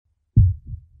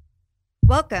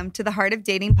Welcome to the Heart of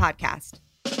Dating podcast.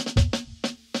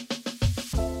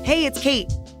 Hey, it's Kate.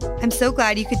 I'm so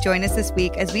glad you could join us this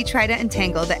week as we try to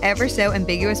untangle the ever so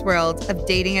ambiguous world of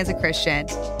dating as a Christian.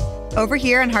 Over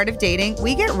here on Heart of Dating,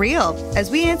 we get real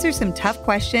as we answer some tough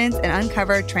questions and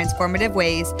uncover transformative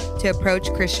ways to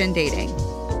approach Christian dating.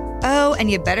 Oh,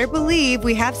 and you better believe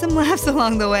we have some laughs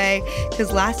along the way,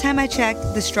 because last time I checked,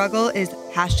 the struggle is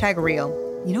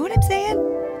 #real. You know what I'm saying?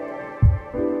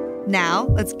 Now,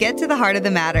 let's get to the heart of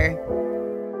the matter.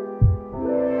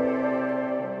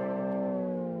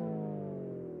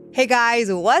 Hey guys,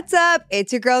 what's up?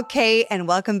 It's your girl Kate, and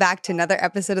welcome back to another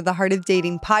episode of the Heart of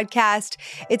Dating podcast.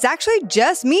 It's actually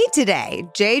just me today.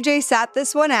 JJ sat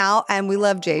this one out, and we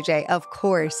love JJ, of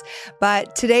course.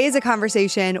 But today is a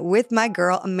conversation with my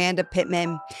girl, Amanda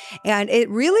Pittman, and it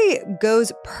really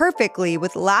goes perfectly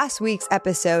with last week's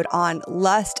episode on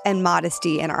lust and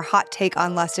modesty and our hot take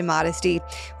on lust and modesty,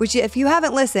 which if you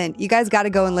haven't listened, you guys got to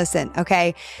go and listen,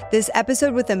 okay? This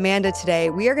episode with Amanda today,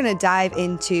 we are going to dive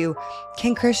into,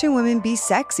 can Christian women be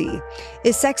sexy?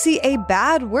 Is sexy a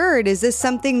bad word? Is this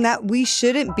something that we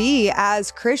shouldn't be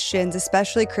as Christians,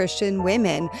 especially Christian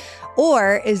women?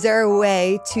 Or is there a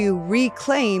way to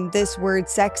reclaim this word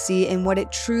sexy and what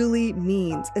it truly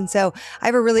means? And so I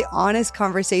have a really honest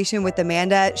conversation with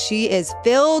Amanda. She is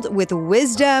filled with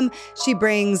wisdom. She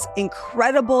brings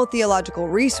incredible theological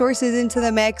resources into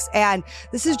the mix. And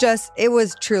it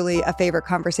was truly a favorite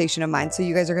conversation of mine. So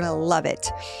you guys are going to love it.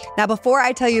 Now, before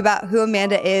I tell you about who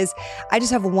Amanda is, I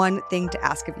just have one thing to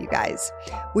ask of you guys.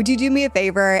 Would you do me a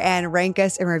favor and rank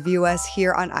us and review us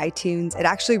here on iTunes? It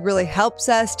actually really helps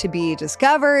us to be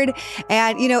discovered.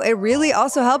 And, it really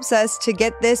also helps us to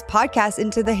get this podcast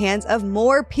into the hands of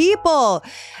more people.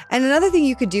 And another thing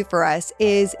you could do for us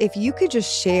is if you could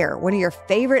just share one of your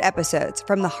favorite episodes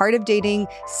from the Heart of Dating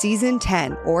season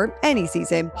 10 or any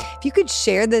season. If you could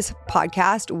share this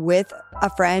podcast with a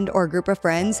friend or a group of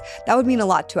friends, that would mean a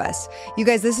lot to us. You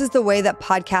guys, this is the way that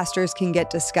podcasters can get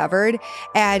discovered.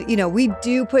 And, we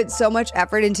do put so much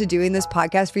effort into doing this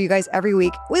podcast for you guys every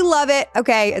week. We love it.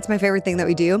 Okay. It's my favorite thing that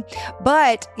we do.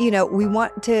 But, we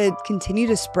want to continue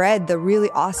to spread the really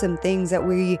awesome things that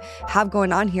we have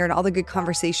going on here and all the good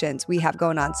conversations we have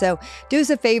going on. So do us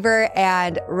a favor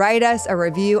and write us a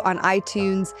review on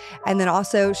iTunes, and then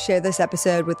also share this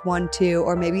episode with 1, 2,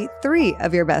 or maybe 3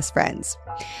 of your best friends.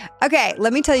 Okay,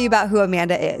 let me tell you about who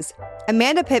Amanda is.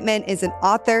 Amanda Pittman is an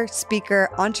author, speaker,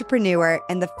 entrepreneur,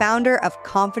 and the founder of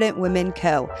Confident Women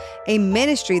Co., a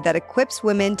ministry that equips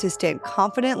women to stand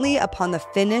confidently upon the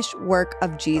finished work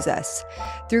of Jesus.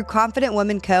 Through Confident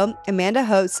Women Co., Amanda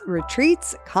hosts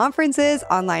retreats, conferences,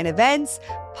 online events,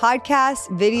 podcasts,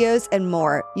 videos, and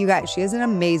more. You guys, she has an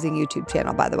amazing YouTube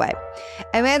channel, by the way.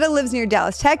 Amanda lives near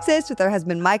Dallas, Texas, with her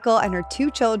husband, Michael, and her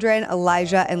 2 children,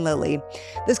 Elijah and Lily.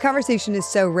 This conversation is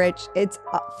so rich. It's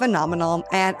phenomenal,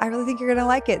 and I really think you're going to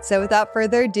like it. So without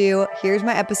further ado, here's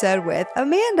my episode with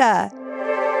Amanda.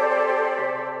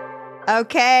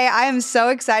 Okay, I am so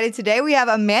excited. Today we have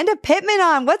Amanda Pittman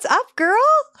on. What's up, girl?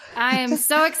 I am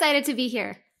so excited to be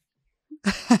here.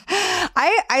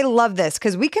 I love this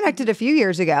because we connected a few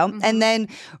years ago. And then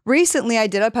recently I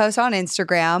did a post on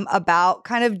Instagram about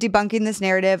kind of debunking this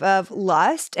narrative of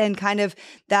lust and kind of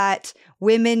that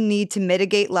women need to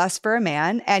mitigate lust for a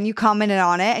man. And you commented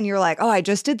on it and you're like, oh, I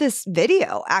just did this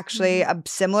video actually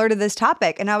similar to this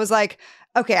topic. And I was like,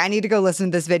 okay, I need to go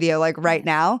listen to this video like right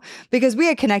now because we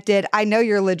had connected. I know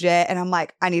you're legit. And I'm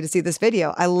like, I need to see this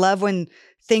video. I love when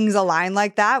things align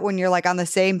like that, when you're like on the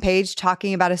same page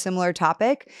talking about a similar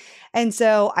topic. And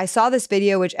so I saw this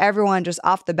video, which everyone just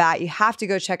off the bat, you have to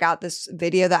go check out this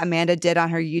video that Amanda did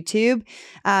on her YouTube.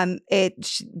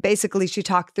 She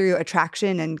talked through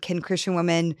attraction and can Christian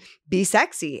women be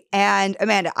sexy? And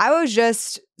Amanda, I was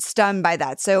just stunned by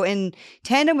that. So in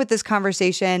tandem with this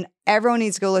conversation, everyone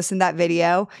needs to go listen to that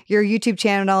video. Your YouTube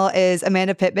channel is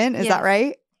Amanda Pittman. Is that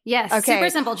right? Yes. Okay.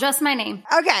 Super simple. Just my name.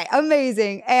 Okay.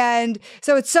 Amazing. And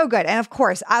so it's so good. And of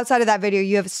course, outside of that video,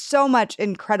 you have so much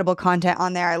incredible content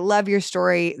on there. I love your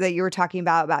story that you were talking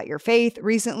about your faith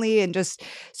recently and just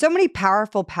so many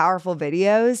powerful, powerful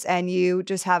videos. And you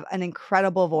just have an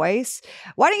incredible voice.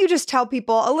 Why don't you just tell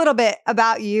people a little bit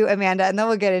about you, Amanda, and then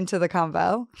we'll get into the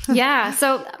convo. Yeah.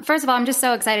 So first of all, I'm just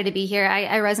so excited to be here.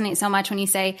 I resonate so much when you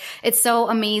say it's so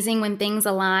amazing when things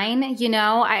align.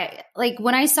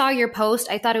 When I saw your post,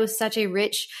 I thought it was such a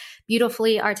rich,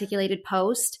 beautifully articulated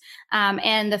post.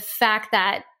 And the fact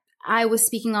that I was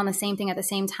speaking on the same thing at the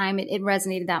same time, it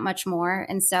resonated that much more.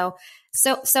 And so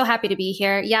happy to be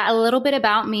here. Yeah, a little bit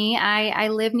about me. I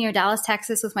live near Dallas,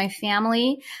 Texas with my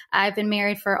family. I've been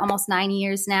married for almost 9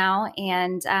 years now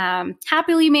and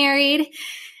happily married.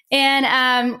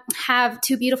 and have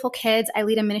two beautiful kids. I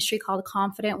lead a ministry called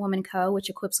Confident Woman Co., which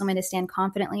equips women to stand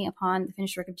confidently upon the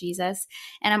finished work of Jesus.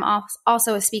 And I'm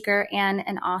also a speaker and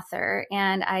an author,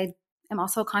 and I am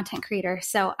also a content creator.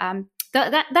 So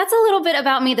that's a little bit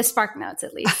about me, the Spark Notes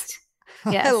at least.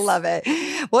 Yes. I love it.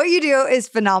 What you do is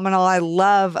phenomenal. I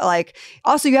love, like,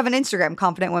 also you have an Instagram,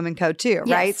 Confident Women Co. too,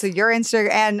 right? Yes. So your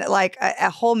Instagram and like a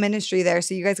whole ministry there.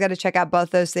 So you guys got to check out both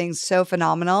those things. So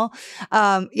phenomenal.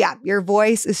 Yeah, your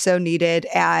voice is so needed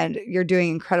and you're doing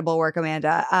incredible work,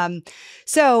 Amanda.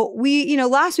 So we,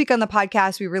 last week on the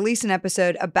podcast, we released an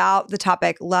episode about the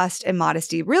topic lust and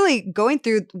modesty, really going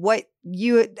through what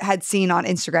you had seen on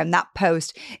Instagram, that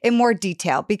post in more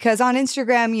detail, because on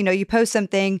Instagram, you post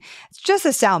something, it's just a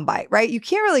soundbite, right? You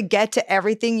can't really get to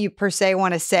everything you per se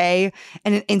want to say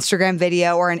in an Instagram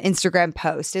video or an Instagram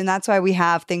post. And that's why we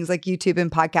have things like YouTube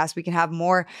and podcasts. We can have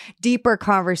more deeper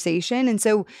conversation. And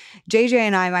so JJ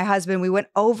and I, my husband, we went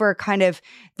over kind of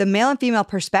the male and female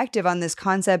perspective on this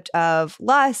concept of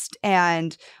lust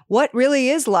and what really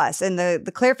is lust, and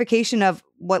the clarification of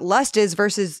what lust is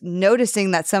versus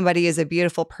noticing that somebody is a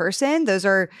beautiful person. Those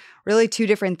are really two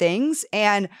different things.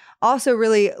 And also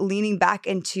really leaning back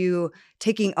into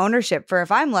taking ownership for,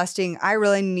 if I'm lusting, I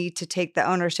really need to take the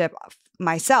ownership of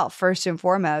myself first and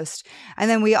foremost. And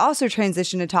then we also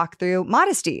transition to talk through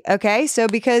modesty. Okay. So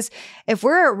because if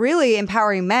we're really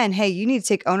empowering men, hey, you need to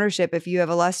take ownership. If you have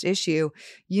a lust issue,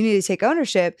 you need to take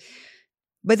ownership.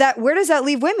 But where does that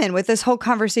leave women with this whole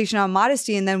conversation on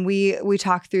modesty? And then we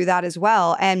talk through that as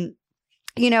well. And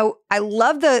I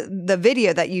love the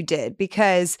video that you did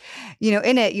because,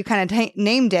 in it, you kind of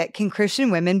named it, Can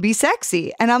Christian Women Be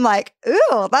Sexy? And I'm like,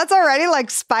 ooh, that's already like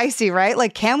spicy, right?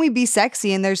 Like, can we be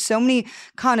sexy? And there's so many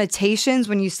connotations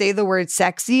when you say the word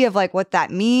sexy of like what that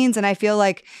means. And I feel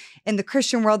like in the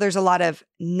Christian world, there's a lot of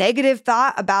negative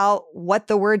thought about what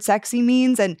the word sexy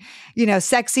means. And,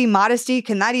 sexy, modesty,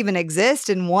 can that even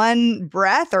exist in one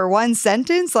breath or one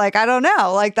sentence? Like, I don't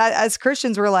know. Like that, as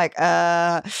Christians, we're like,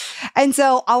 And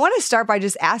so I want to start by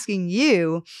just asking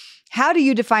you, how do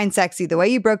you define sexy? The way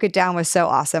you broke it down was so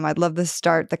awesome. I'd love to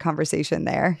start the conversation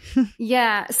there.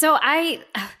 Yeah. So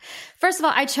first of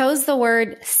all, I chose the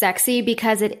word sexy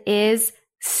because it is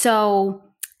so,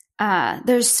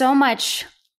 there's so much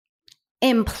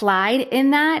implied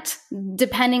in that,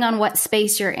 depending on what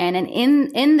space you're in. And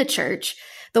in the church,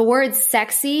 the word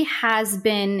sexy has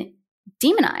been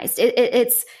demonized.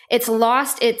 It's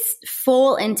lost its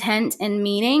full intent and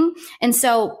meaning. And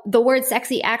so the word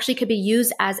sexy actually could be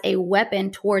used as a weapon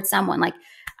towards someone. Like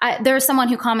there was someone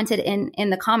who commented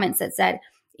in the comments that said,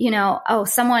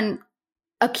 someone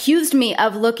accused me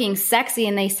of looking sexy,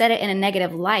 and they said it in a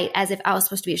negative light as if I was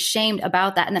supposed to be ashamed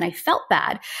about that. And then I felt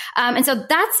bad. And so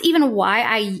that's even why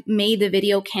I made the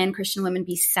video, Can Christian Women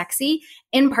Be Sexy?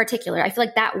 In particular, I feel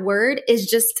like that word is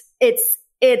just,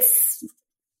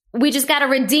 we just got to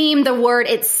redeem the word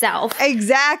itself.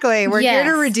 Exactly. We're here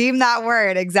to redeem that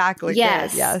word. Exactly.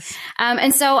 Yes. Good. Yes.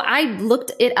 And so I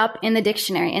looked it up in the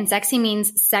dictionary, and sexy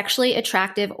means sexually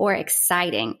attractive or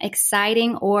exciting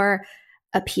or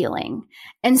appealing.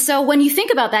 And so when you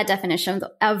think about that definition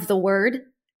of the word,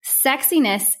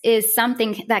 sexiness is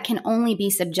something that can only be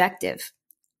subjective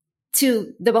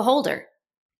to the beholder,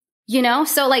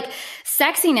 So like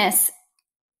sexiness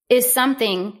is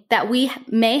something that we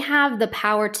may have the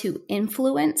power to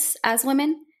influence as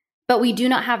women, but we do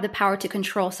not have the power to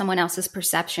control someone else's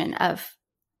perception of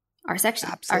our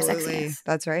sexiness.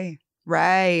 That's right.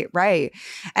 Right.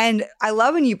 And I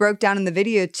love when you broke down in the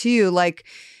video too, like,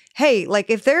 hey, like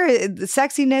if the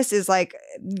sexiness is like,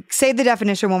 say the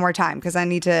definition one more time, because I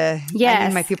need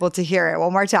my people to hear it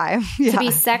one more time. To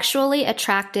be sexually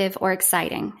attractive or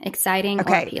exciting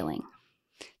or appealing.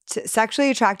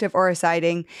 Sexually attractive or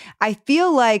exciting. I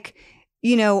feel like,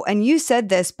 and you said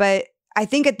this, but I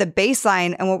think at the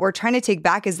baseline and what we're trying to take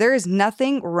back is there is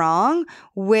nothing wrong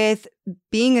with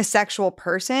being a sexual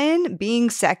person, being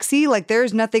sexy. Like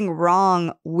there's nothing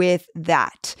wrong with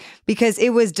that because it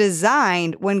was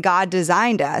designed when God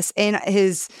designed us in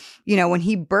his, when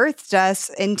he birthed us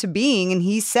into being, and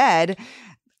he said,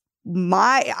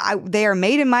 they are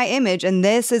made in my image, and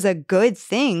this is a good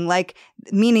thing. Like,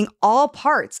 meaning all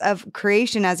parts of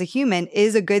creation as a human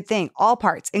is a good thing. All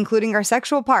parts, including our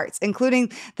sexual parts,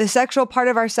 including the sexual part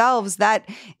of ourselves that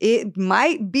it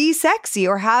might be sexy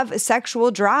or have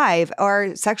sexual drive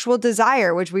or sexual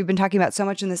desire, which we've been talking about so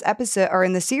much in this episode or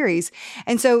in the series.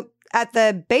 And so at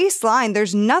the baseline,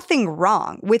 there's nothing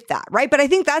wrong with that, right? But I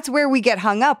think that's where we get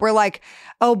hung up. We're like,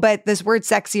 oh, but this word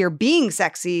sexy or being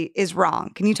sexy is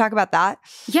wrong. Can you talk about that?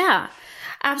 Yeah,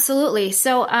 absolutely.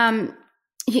 So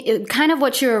kind of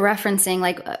what you were referencing,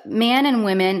 like men and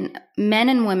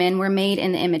women were made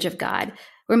in the image of God.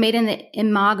 We're made in the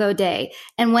imago Dei.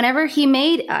 And whenever he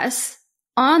made us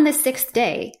on the sixth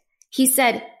day, he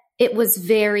said it was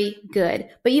very good.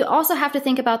 But you also have to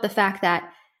think about the fact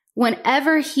that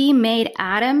whenever he made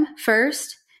Adam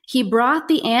first, he brought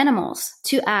the animals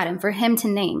to Adam for him to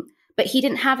name, but he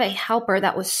didn't have a helper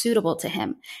that was suitable to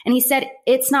him. And he said,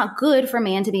 it's not good for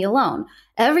man to be alone.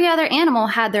 Every other animal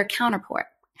had their counterpart.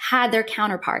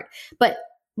 But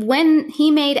when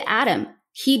he made Adam,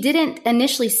 he didn't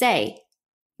initially say,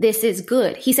 this is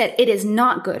good. He said, it is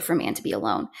not good for man to be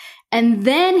alone. And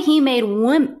then he made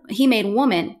woman,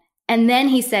 and then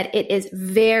he said, it is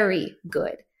very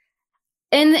good.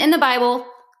 In the Bible,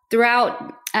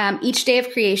 throughout each day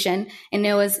of creation, and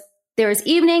there was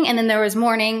evening and then there was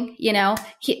morning,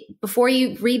 before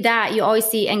you read that, you always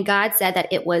see, and God said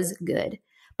that it was good.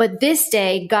 But this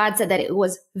day, God said that it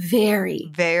was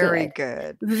very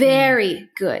good. Very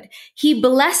good. He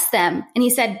blessed them and he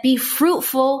said, be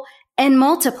fruitful and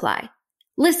multiply.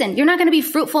 Listen, you're not going to be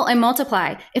fruitful and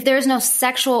multiply if there is no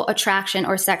sexual attraction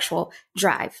or sexual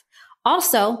drive.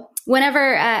 Also,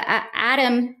 whenever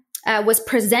Adam was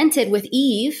presented with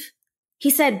Eve,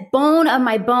 he said, bone of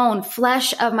my bone,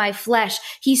 flesh of my flesh.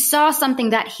 He saw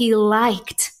something that he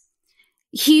liked.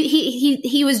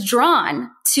 He was drawn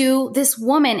to this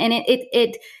woman, and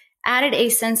it added a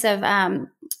sense of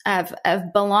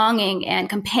belonging and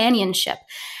companionship.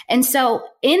 And so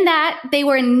in that, they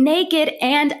were naked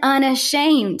and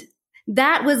unashamed.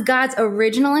 That was God's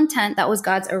original intent. That was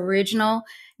God's original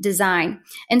design.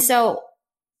 And so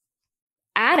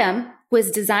Adam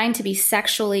was designed to be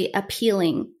sexually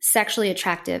appealing, sexually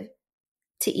attractive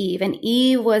to Eve. And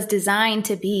Eve was designed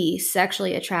to be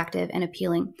sexually attractive and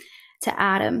appealing to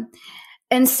Adam.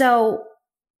 And so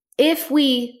if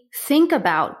we think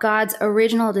about God's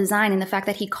original design and the fact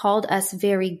that he called us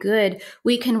very good,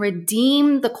 we can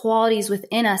redeem the qualities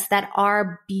within us that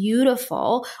are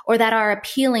beautiful or that are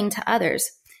appealing to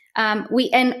others.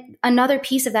 And another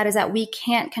piece of that is that we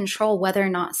can't control whether or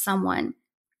not someone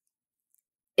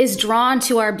is drawn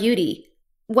to our beauty,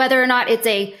 whether or not it's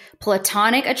a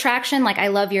platonic attraction, like I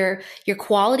love your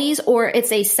qualities, or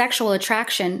it's a sexual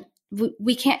attraction.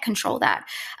 We can't control that.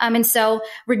 And so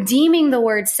redeeming the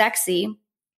word sexy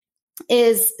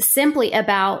is simply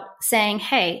about saying,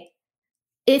 hey,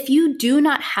 if you do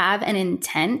not have an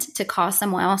intent to cause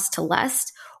someone else to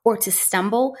lust or to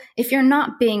stumble, if you're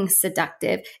not being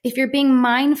seductive, if you're being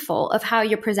mindful of how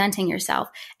you're presenting yourself,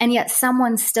 and yet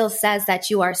someone still says that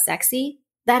you are sexy,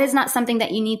 that is not something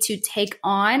that you need to take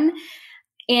on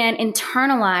and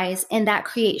internalize, and that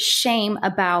creates shame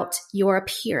about your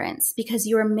appearance, because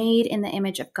you are made in the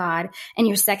image of God and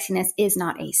your sexiness is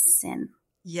not a sin.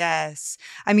 Yes.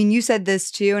 I mean, you said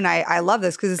this too, and I love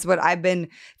this because it's what I've been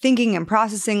thinking and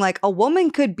processing. Like, a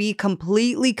woman could be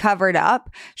completely covered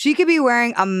up. She could be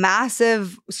wearing a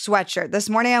massive sweatshirt. This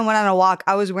morning I went on a walk.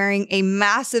 I was wearing a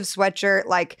massive sweatshirt,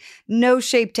 like no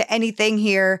shape to anything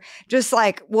here, just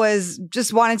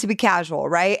wanted to be casual,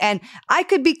 right? And I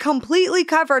could be completely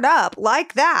covered up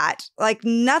like that, like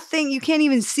nothing. You can't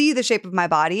even see the shape of my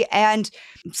body. And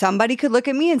somebody could look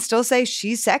at me and still say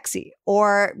she's sexy,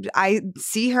 or I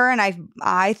see her and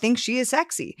I think she is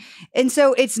sexy. And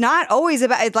so it's not always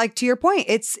about, like, to your point,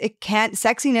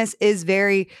 sexiness is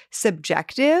very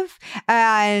subjective.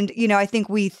 And, I think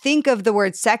we think of the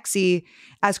word sexy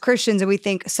as Christians and we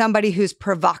think somebody who's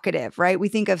provocative, right? We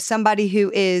think of somebody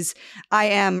who is, I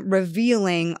am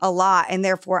revealing a lot and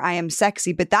therefore I am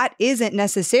sexy, but that isn't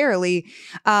necessarily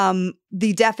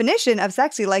the definition of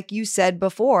sexy. Like you said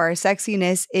before,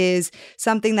 sexiness is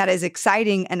something that is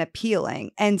exciting and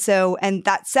appealing. And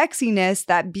that sexiness,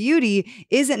 that beauty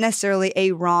isn't necessarily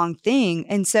a wrong thing.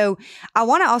 And so I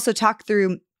want to also talk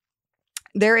through,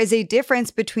 there is a difference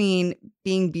between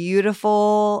being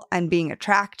beautiful and being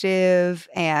attractive,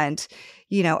 and,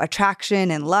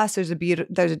 attraction and lust. There's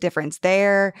a difference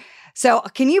there. So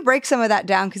can you break some of that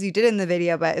down? Because you did in the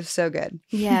video, but it's so good.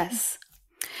 Yes.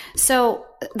 So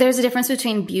there's a difference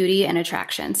between beauty and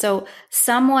attraction. So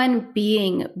someone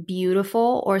being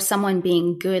beautiful or someone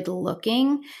being good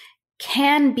looking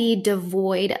can be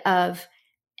devoid of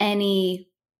any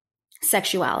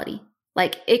sexuality.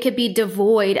 Like, it could be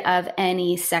devoid of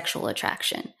any sexual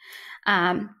attraction.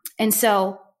 And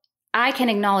so I can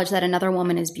acknowledge that another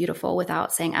woman is beautiful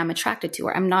without saying I'm attracted to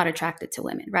her. I'm not attracted to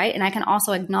women, right? And I can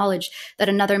also acknowledge that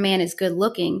another man is good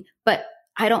looking, but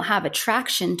I don't have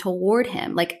attraction toward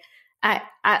him. Like,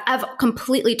 I've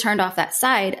completely turned off that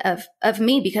side of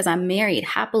me because I'm married,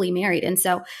 happily married.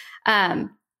 So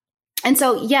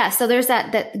there's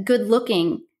that good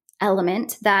looking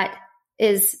element that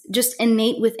is just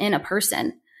innate within a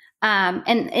person.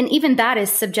 And even that is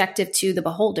subjective to the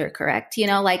beholder, correct?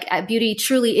 Like beauty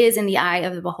truly is in the eye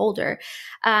of the beholder.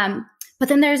 But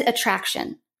then there's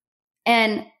attraction,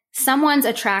 and someone's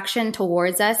attraction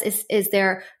towards us is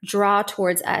their draw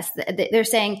towards us. They're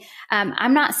saying,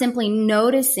 I'm not simply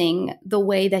noticing the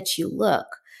way that you look,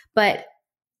 but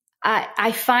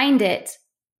I find it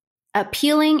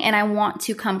appealing and I want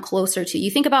to come closer to you.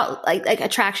 You think about like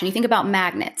attraction, you think about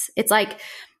magnets. It's like,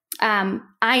 I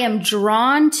am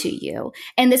drawn to you.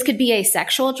 And this could be a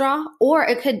sexual draw, or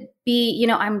it could be,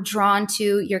 I'm drawn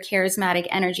to your charismatic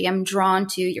energy. I'm drawn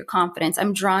to your confidence.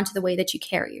 I'm drawn to the way that you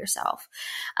carry yourself.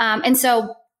 And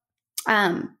so,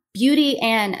 beauty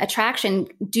and attraction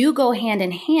do go hand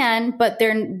in hand, but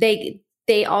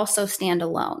they also stand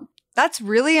alone. That's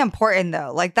really important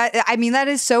though. Like that, I mean, that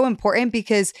is so important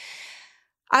because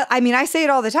I say it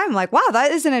all the time. I'm like, wow,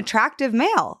 that is an attractive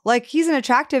male. Like he's an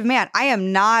attractive man. I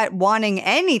am not wanting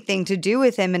anything to do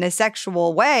with him in a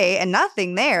sexual way and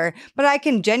nothing there, but I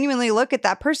can genuinely look at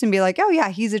that person and be like, oh yeah,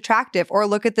 he's attractive. Or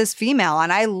look at this female.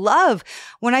 And I love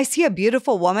when I see a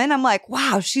beautiful woman, I'm like,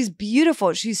 wow, she's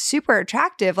beautiful. She's super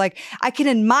attractive. Like I can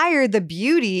admire the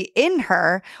beauty in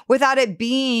her without it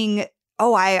being,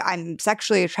 oh, I'm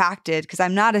sexually attracted, because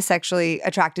I'm not as sexually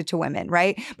attracted to women,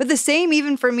 right? But the same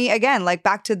even for me, again, like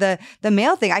back to the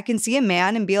male thing, I can see a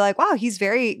man and be like, wow, he's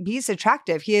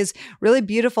attractive. He has really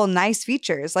beautiful, nice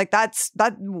features. Like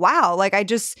wow. Like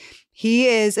he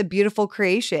is a beautiful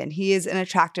creation. He is an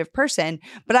attractive person,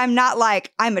 but I'm not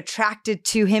like, I'm attracted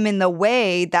to him in the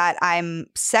way that I'm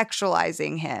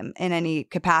sexualizing him in any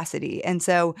capacity. And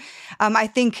so I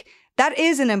think that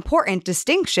is an important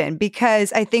distinction,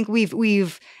 because I think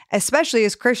we've especially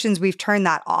as Christians, we've turned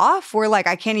that off. We're like,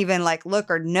 I can't even like look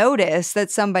or notice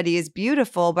that somebody is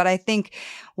beautiful. But I think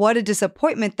what a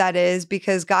disappointment that is,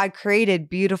 because God created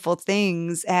beautiful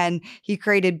things and he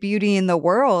created beauty in the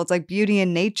world, like beauty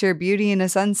in nature, beauty in a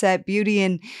sunset, beauty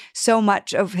in so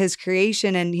much of his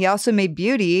creation. And he also made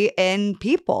beauty in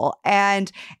people.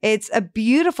 And it's a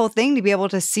beautiful thing to be able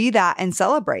to see that and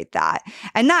celebrate that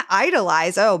and not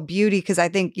idolize, beauty. Because I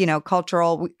think,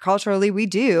 culturally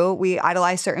we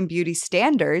idolize certain beauty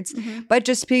standards, but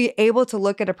just be able to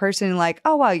look at a person and like,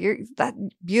 oh, wow, you're that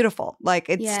beautiful. Like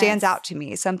it stands out to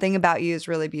me. Something about you is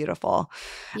really beautiful.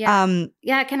 Yeah.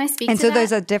 Can I speak to that? And so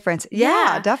there's a difference.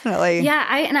 Yeah, definitely. Yeah.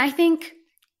 I think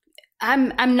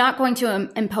I'm not going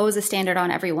to impose a standard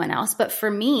on everyone else, but for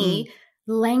me,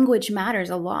 language matters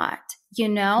a lot.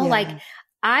 Like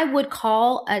I would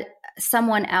call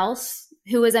someone else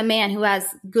who is a man who has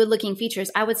good looking features,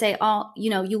 I would say,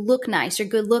 you look nice, you're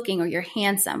good looking, or you're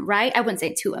handsome, right? I wouldn't say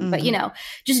it to him, but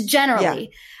just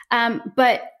generally. Yeah.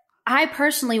 But I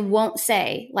personally won't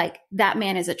say like that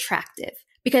man is attractive,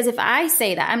 because if I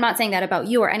say that, I'm not saying that about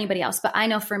you or anybody else, but I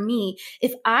know for me,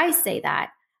 if I say that,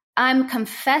 I'm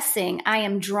confessing I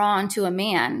am drawn to a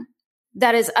man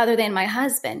that is other than my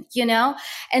husband,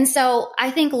 And so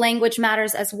I think language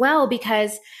matters as well,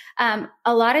 because a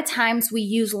lot of times we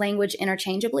use language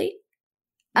interchangeably.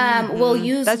 We'll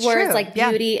use words like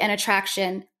beauty and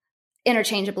attraction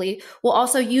interchangeably. We'll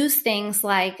also use things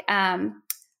like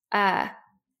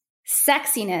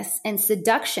sexiness and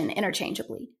seduction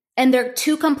interchangeably. And they're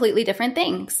two completely different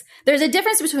things. There's a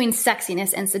difference between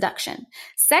sexiness and seduction.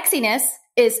 Sexiness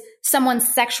is someone's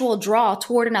sexual draw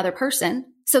toward another person.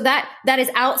 So that is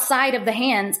outside of the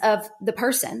hands of the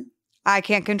person. I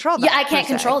can't control that. Yeah, I can't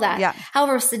control that. Yeah.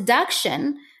 However,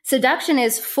 seduction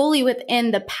is fully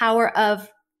within the power of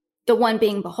the one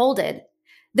being beholded.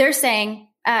 They're saying,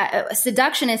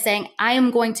 seduction is saying, I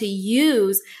am going to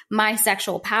use my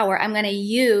sexual power. I'm going to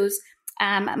use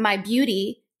my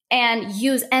beauty and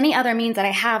use any other means that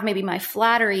I have, maybe my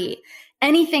flattery,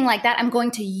 anything like that. I'm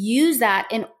going to use that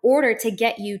in order to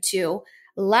get you to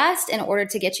lust, in order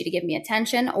to get you to give me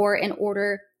attention, or in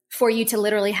order for you to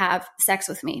literally have sex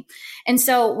with me. And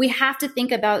so we have to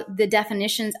think about the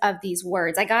definitions of these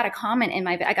words. I got a comment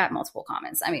I got multiple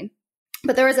comments.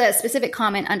 But there was a specific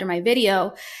comment under my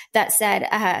video that said,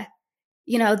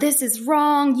 this is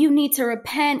wrong. You need to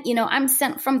repent. I'm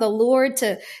sent from the Lord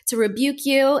to rebuke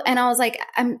you. And I was like,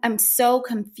 I'm so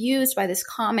confused by this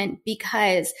comment,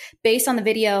 because based on the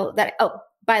video that,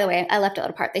 by the way, I left a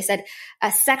little part. They said,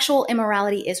 sexual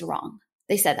immorality is wrong.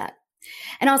 They said that.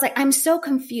 And I was like, I'm so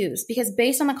confused, because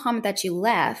based on the comment that you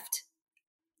left,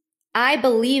 I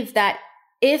believe that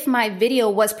if my video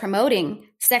was promoting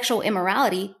sexual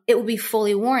immorality, it would be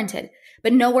fully warranted.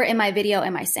 But nowhere in my video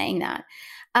am I saying that.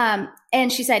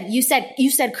 And she said, you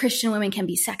said Christian women can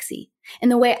be sexy. And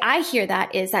the way I hear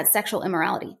that is that sexual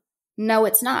immorality. No,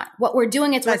 it's not. What we're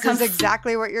doing is That's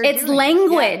exactly what you're doing. It's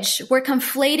language. Yeah. We're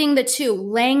conflating the two.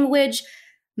 Language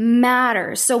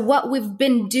matters. So what we've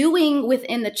been doing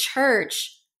within the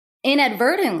church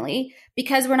inadvertently,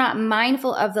 because we're not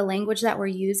mindful of the language that we're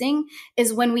using,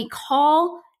 is when we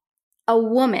call a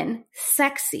woman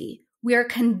sexy, we are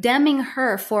condemning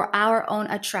her for our own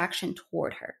attraction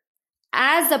toward her,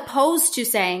 as opposed to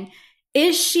saying,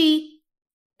 is she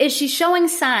showing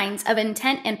signs of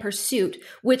intent and pursuit,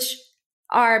 which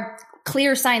are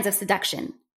clear signs of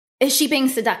seduction? Is she being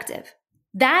seductive?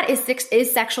 That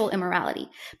is sexual immorality.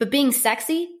 But being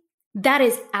sexy, that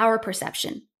is our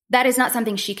perception. That is not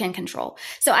something she can control.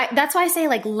 So that's why I say,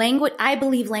 like, language, I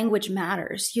believe language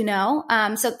matters, you know?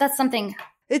 So that's something.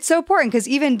 It's so important, because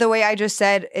even the way I just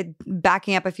said it,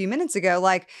 backing up a few minutes ago,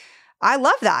 like, I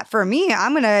love that. For me,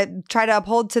 I'm going to try to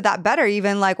uphold to that better.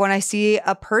 Even like when I see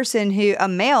a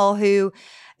male who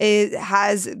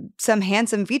has some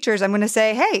handsome features, I'm going to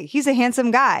say, hey, he's a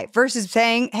handsome guy, versus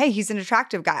saying, hey, he's an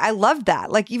attractive guy. I love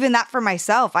that. Like, even that for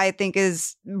myself, I think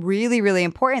is really, really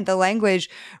important. The language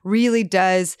really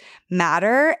does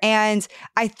matter. And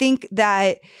I think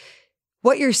that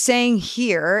what you're saying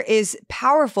here is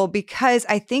powerful, because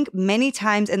I think many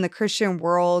times in the Christian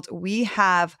world, we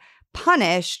have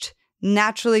punished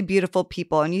naturally beautiful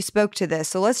people. And you spoke to this.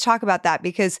 So let's talk about that,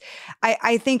 because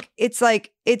I think it's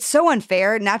so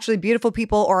unfair. Naturally beautiful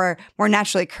people or more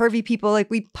naturally curvy people, like,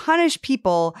 we punish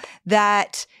people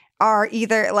that are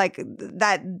either like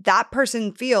that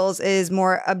person feels is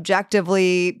more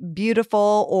objectively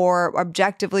beautiful or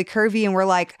objectively curvy. And we're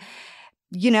like,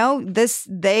 you know,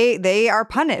 they are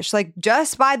punished, like,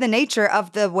 just by the nature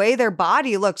of the way their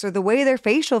body looks or the way their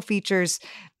facial features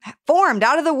formed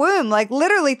out of the womb, like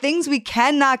literally things we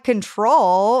cannot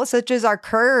control, such as our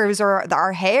curves or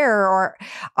our hair or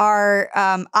our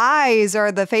eyes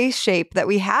or the face shape that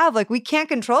we have. Like, we can't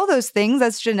control those things.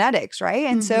 That's genetics, right?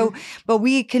 And so, but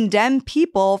we condemn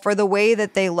people for the way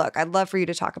that they look. I'd love for you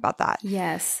to talk about that.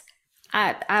 Yes,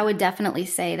 I would definitely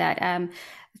say that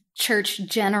church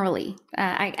generally,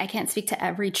 I can't speak to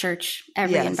every church,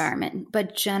 every environment,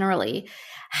 but generally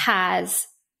has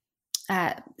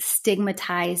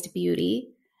stigmatized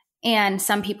beauty. And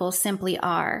some people simply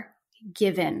are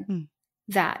given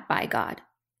that by God.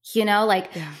 You know, like,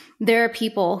 there are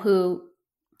people who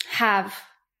have,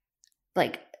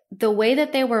 like, the way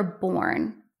that they were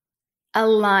born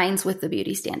aligns with the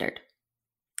beauty standard.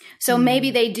 So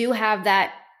maybe they do have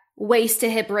that waist to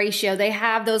hip ratio. They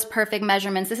have those perfect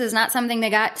measurements. This is not something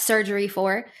they got surgery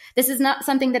for. This is not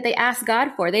something that they asked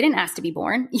God for. They didn't ask to be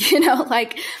born, you know,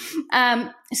 like,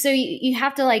 so you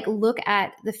have to, like, look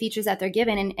at the features that they're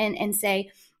given and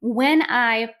say, when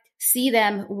I see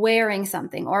them wearing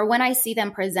something or when I see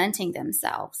them presenting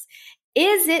themselves,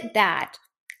 is it that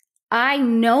I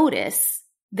notice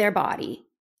their body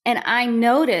and I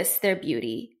notice their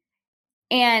beauty,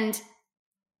 and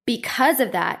because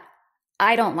of that,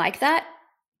 I don't like that?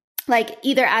 Like,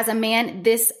 either as a man,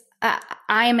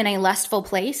 I am in a lustful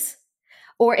place,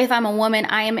 or if I'm a woman,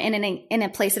 I am in a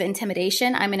place of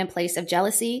intimidation. I'm in a place of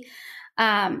jealousy,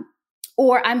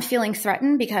 or I'm feeling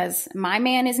threatened because my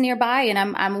man is nearby, and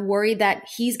I'm worried that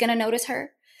he's going to notice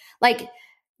her. Like,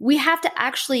 we have to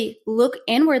actually look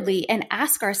inwardly and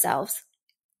ask ourselves,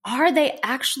 are they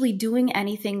actually doing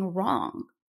anything wrong?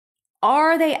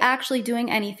 Are they actually doing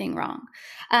anything wrong?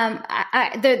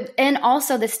 And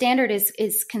also the standard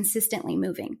is consistently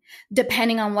moving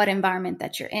depending on what environment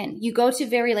that you're in. You go to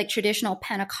very, like, traditional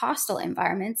Pentecostal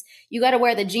environments, you got to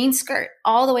wear the jean skirt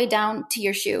all the way down to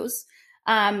your shoes.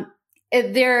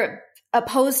 They're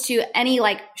opposed to any,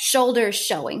 like, shoulders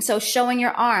showing. So showing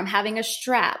your arm, having a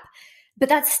strap, but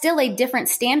that's still a different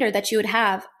standard that you would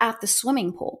have at the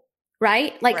swimming pool,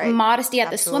 right? Like, modesty at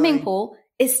the swimming pool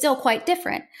is still quite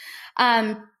different.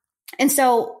 And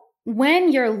so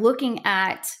when you're looking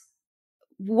at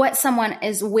what someone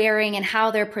is wearing and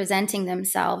how they're presenting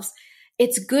themselves,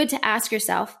 it's good to ask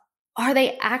yourself, are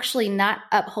they actually not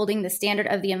upholding the standard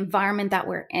of the environment that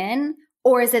we're in?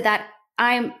 Or is it that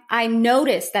I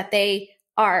notice that they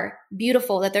are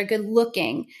beautiful, that they're good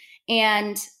looking,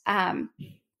 and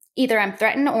either I'm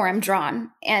threatened or I'm drawn,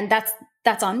 and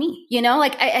that's on me, you know?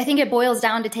 Like, I think it boils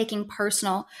down to taking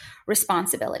personal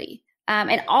responsibility.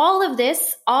 And all of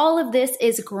this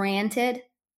is granted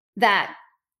that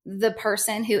the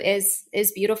person who is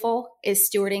beautiful is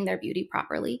stewarding their beauty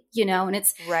properly, you know, and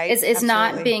it's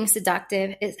not being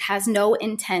seductive. It has no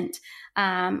intent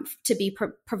to be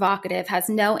provocative, has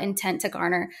no intent to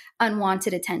garner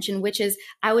unwanted attention, which is,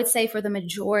 I would say, for the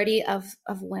majority of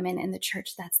women in the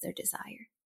church, that's their desire.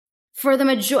 For the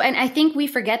majority, and I think we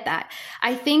forget that.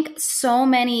 I think so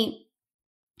many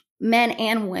men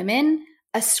and women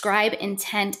ascribe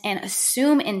intent and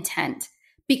assume intent,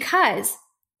 because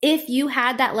if you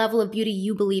had that level of beauty,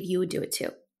 you believe you would do it too.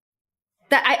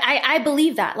 That I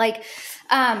believe that. Like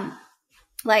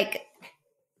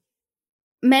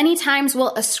many times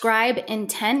we'll ascribe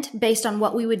intent based on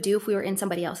what we would do if we were in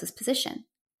somebody else's position.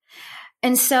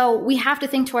 And so we have to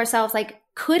think to ourselves, like,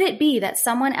 could it be that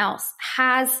someone else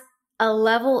has a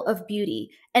level of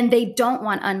beauty and they don't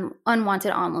want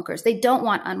unwanted onlookers? They don't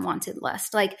want unwanted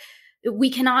lust. Like,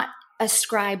 we cannot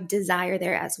ascribe desire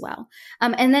there as well.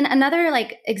 And then another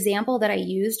like example that I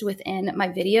used within my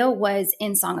video was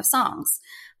in Song of Songs.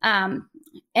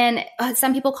 And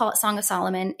some people call it Song of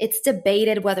Solomon. It's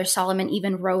debated whether Solomon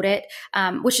even wrote it,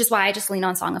 which is why I just lean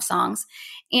on Song of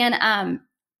And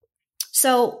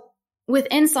so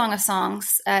within Song of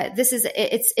Songs,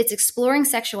 it's exploring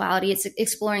sexuality. It's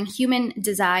exploring human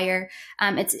desire.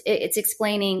 It's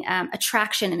explaining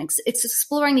attraction, and it's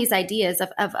exploring these ideas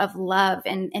of love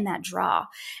and that draw.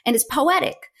 And it's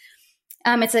poetic.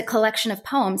 It's a collection of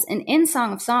poems. And in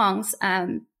Song of Songs,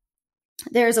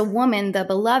 there's a woman, the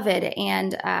beloved,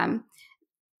 and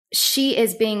she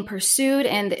is being pursued,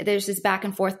 and there's this back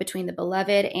and forth between the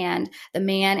beloved and the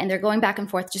man, and they're going back and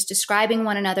forth, just describing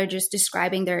one another, just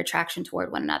describing their attraction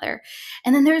toward one another.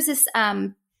 And then there's this,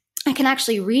 I can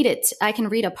actually read it. I can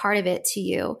read a part of it to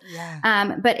you.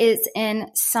 Yeah. But it's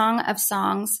in Song of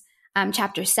Songs,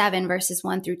 chapter 7, verses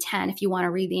 1 through 10, if you want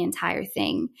to read the entire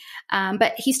thing.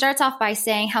 But he starts off by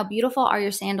saying, "How beautiful are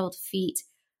your sandaled feet,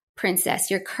 princess.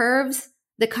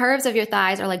 The curves of your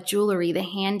thighs are like jewelry, the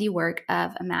handiwork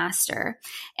of a master."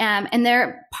 And there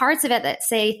are parts of it that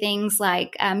say things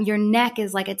like, your neck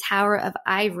is like a tower of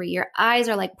ivory. Your eyes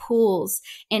are like pools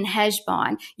in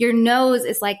Heshbon. Your nose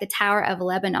is like the tower of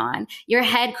Lebanon. Your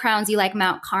head crowns you like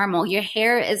Mount Carmel. Your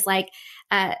hair is like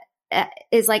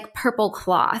purple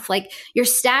cloth. Like, your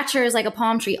stature is like a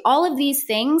palm tree. All of these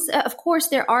things, of course,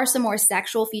 there are some more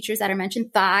sexual features that are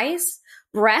mentioned. Thighs,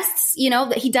 breasts,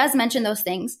 he does mention those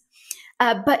things.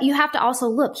 But you have to also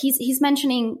look, he's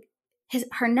mentioning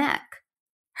her neck,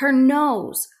 her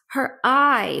nose, her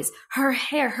eyes, her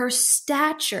hair, her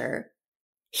stature.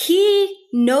 He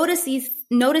notices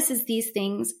these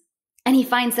things, and he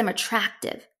finds them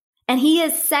attractive. And he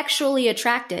is sexually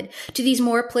attracted to these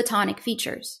more platonic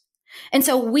features. And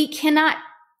so we cannot,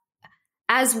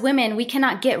 as women, we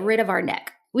cannot get rid of our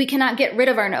neck. We cannot get rid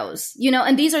of our nose,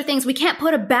 and these are things we can't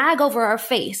put a bag over our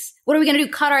face. What are we going to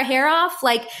do? Cut our hair off?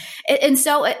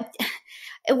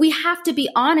 We have to be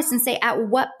honest and say, at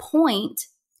what point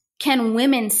can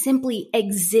women simply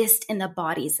exist in the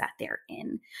bodies that they're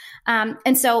in?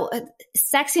 And so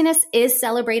sexiness is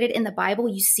celebrated in the Bible.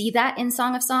 You see that in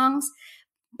Song of Songs.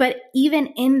 But even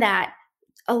in that,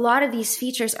 a lot of these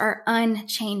features are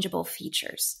unchangeable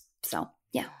features. So,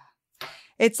 yeah.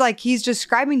 It's like he's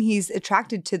describing he's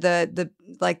attracted to the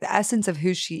essence of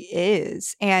who she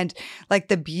is, and like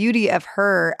the beauty of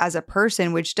her as a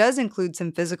person, which does include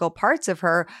some physical parts of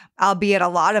her, albeit a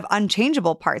lot of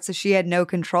unchangeable parts that she had no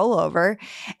control over.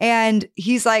 And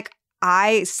he's like,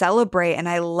 I celebrate and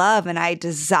I love and I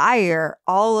desire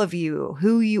all of you,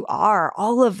 who you are,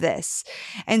 all of this.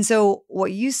 And so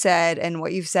what you said and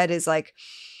what you've said is like,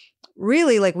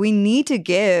 really, like, we need to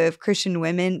give Christian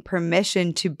women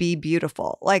permission to be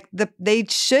beautiful. Like, they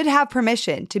should have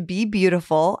permission to be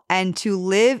beautiful and to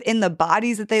live in the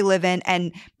bodies that they live in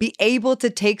and be able to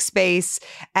take space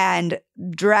and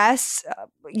dress,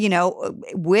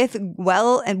 with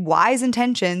well and wise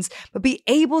intentions, but be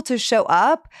able to show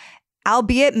up,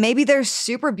 albeit maybe they're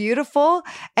super beautiful,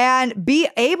 and be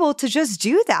able to just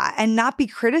do that and not be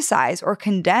criticized or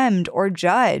condemned or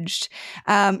judged.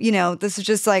 This is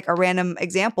just like a random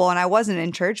example, and I wasn't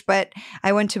in church, but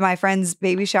I went to my friend's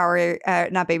baby's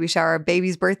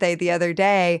birthday the other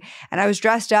day, and I was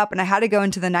dressed up and I had to go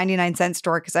into the 99-cent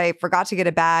store because I forgot to get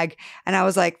a bag, and I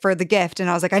was like, for the gift, and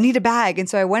I was like, I need a bag. And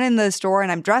so I went in the store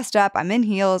and I'm dressed up, I'm in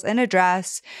heels, in a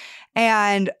dress.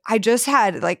 And I just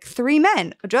had like 3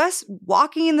 men just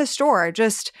walking in the store,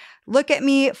 just look at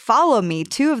me, follow me.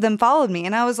 2 of them followed me.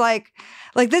 And I was like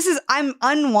I'm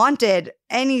unwanted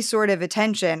any sort of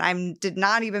attention. I did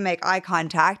not even make eye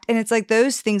contact. And it's like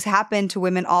those things happen to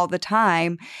women all the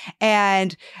time.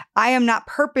 And I am not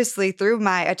purposely, through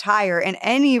my attire in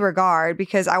any regard,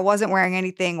 because I wasn't wearing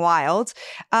anything wild,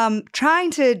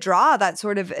 trying to draw that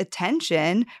sort of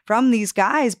attention from these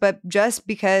guys. But just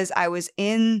because I was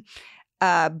in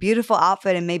a beautiful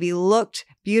outfit and maybe looked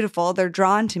beautiful, they're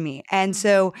drawn to me. And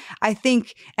so I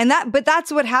think, but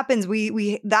that's what happens.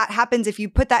 That happens if you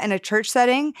put that in a church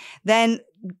setting, then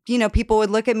people would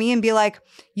look at me and be like,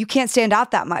 you can't stand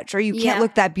out that much, or you can't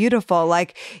look that beautiful.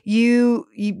 Like you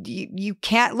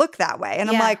can't look that way. And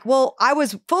I'm like, well, I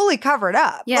was fully covered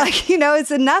up. Yeah. Like,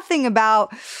 it's nothing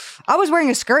about, I was wearing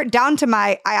a skirt down to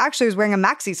I actually was wearing a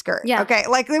maxi skirt. Yeah. Okay.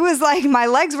 Like it was like my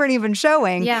legs weren't even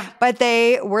showing, but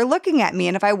they were looking at me.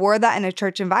 And if I wore that in a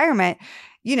church environment,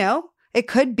 it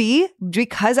could be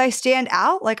because I stand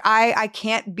out. Like I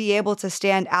can't be able to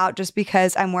stand out just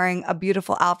because I'm wearing a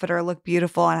beautiful outfit or look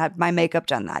beautiful and had my makeup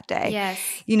done that day. Yes.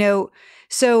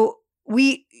 So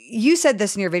you said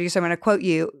this in your video, so I'm going to quote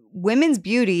you. Women's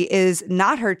beauty is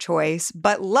not her choice,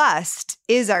 but lust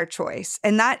is our choice.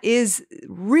 And that is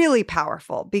really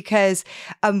powerful because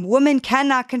a woman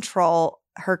cannot control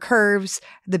her curves,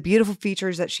 the beautiful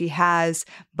features that she has,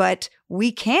 but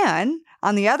we can,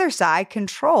 on the other side,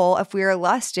 control if we are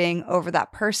lusting over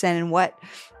that person and what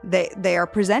they are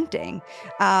presenting.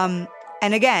 And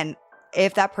again,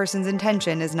 if that person's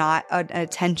intention is not an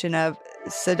intention of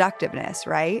seductiveness,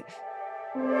 right?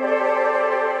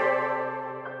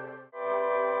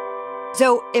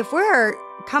 So if we're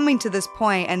coming to this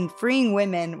point and freeing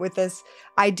women with this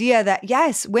idea that,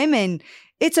 yes, women,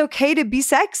 it's okay to be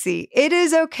sexy. It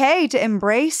is okay to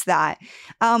embrace that.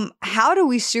 How do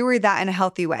we steward that in a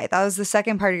healthy way? That was the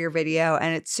second part of your video,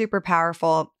 and it's super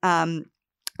powerful.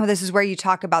 This is where you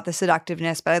talk about the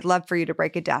seductiveness, but I'd love for you to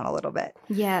break it down a little bit.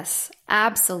 Yes,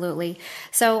 absolutely.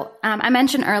 So I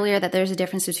mentioned earlier that there's a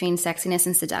difference between sexiness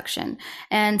and seduction.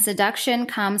 And seduction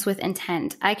comes with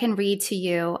intent. I can read to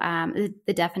you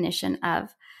the definition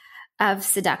of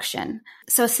seduction.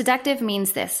 So seductive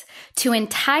means this: to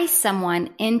entice someone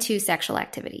into sexual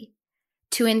activity.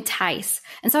 To entice.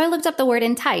 And so I looked up the word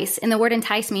entice, and the word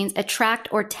entice means attract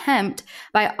or tempt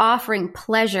by offering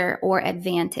pleasure or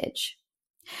advantage.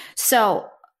 So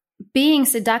being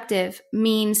seductive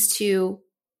means to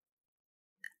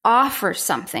offer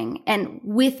something and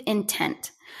with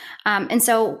intent. And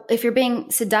so if you're being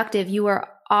seductive, you are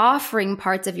offering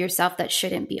parts of yourself that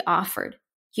shouldn't be offered,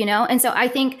 And so I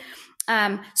think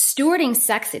stewarding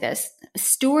sexiness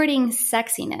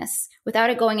without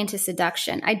it going into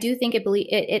seduction, I do think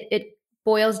it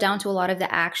boils down to a lot of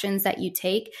the actions that you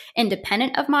take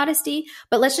independent of modesty.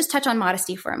 But let's just touch on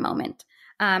modesty for a moment.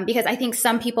 Because I think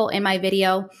some people in my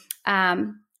video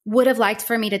would have liked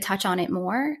for me to touch on it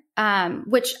more,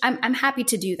 which I'm happy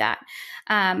to do that.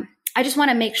 I just want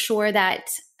to make sure that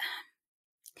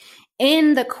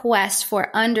in the quest for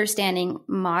understanding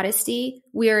modesty,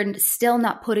 we are still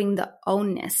not putting the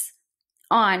onus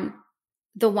on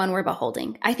the one we're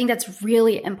beholding. I think that's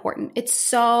really important. It's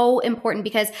so important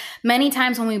because many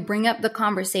times when we bring up the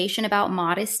conversation about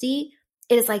modesty,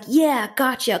 it is like, yeah,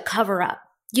 gotcha, cover up.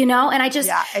 And I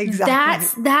just,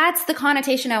 exactly. That's the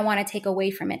connotation I want to take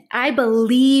away from it. I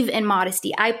believe in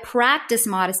modesty. I practice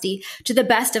modesty to the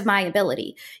best of my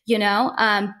ability,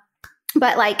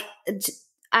 but like,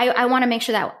 I want to make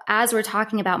sure that as we're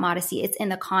talking about modesty, it's in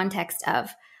the context of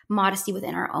modesty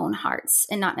within our own hearts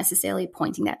and not necessarily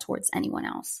pointing that towards anyone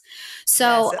else.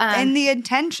 So, and the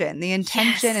intention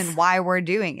and why we're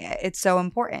doing it. It's so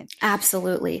important.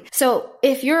 Absolutely. So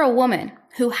if you're a woman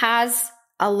who has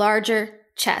a larger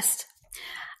chest,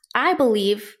 I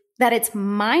believe that it's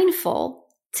mindful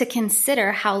to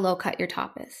consider how low cut your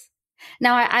top is.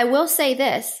 Now, I will say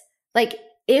this, like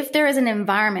if there is an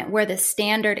environment where the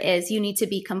standard is you need to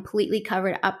be completely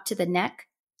covered up to the neck,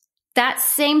 that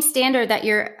same standard that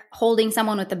you're holding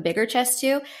someone with a bigger chest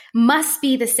to must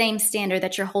be the same standard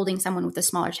that you're holding someone with a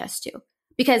smaller chest to.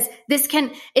 Because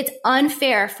it's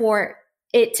unfair for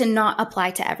it to not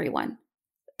apply to everyone.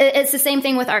 It's the same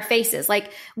thing with our faces.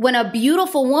 Like when a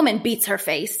beautiful woman beats her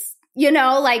face, they're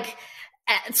like,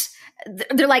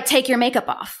 take your makeup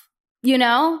off,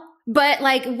 But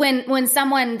like when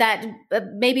someone that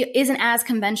maybe isn't as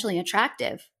conventionally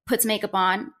attractive puts makeup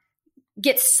on,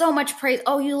 gets so much praise.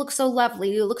 Oh, you look so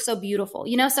lovely. You look so beautiful.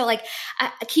 So like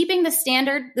keeping the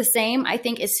standard the same, I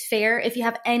think is fair. If you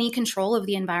have any control of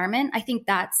the environment, I think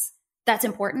that's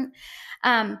important.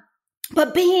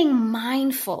 But being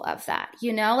mindful of that,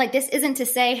 like this isn't to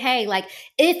say, hey, like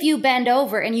if you bend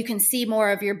over and you can see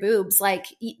more of your boobs, like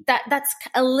that's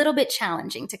a little bit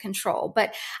challenging to control.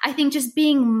 But I think just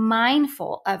being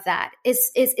mindful of that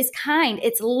is kind,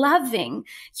 it's loving,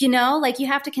 like you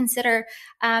have to consider,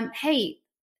 hey,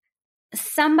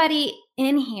 somebody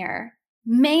in here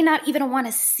may not even want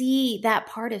to see that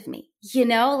part of me.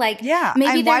 Like, yeah.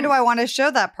 maybe and why do I want to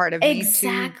show that part of me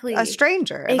to a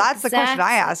stranger? That's the question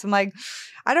I ask. I'm like,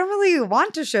 I don't really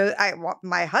want to show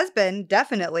my husband,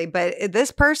 definitely, but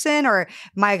this person, or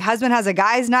my husband has a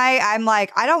guy's night, I'm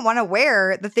like, I don't want to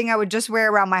wear the thing I would just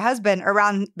wear around my husband,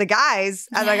 around the guys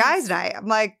at a guy's night. I'm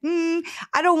like,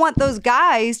 I don't want those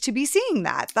guys to be seeing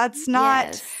that. That's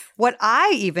not what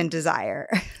I even desire.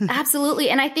 Absolutely.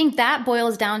 And I think that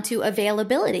boils down to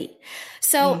availability.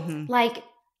 So like,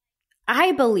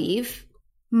 I believe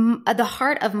the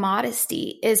heart of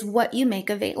modesty is what you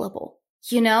make available.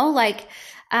 Like,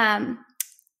 when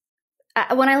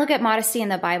I look at modesty in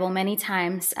the Bible, many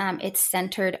times it's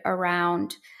centered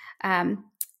around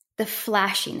the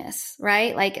flashiness,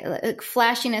 right? Like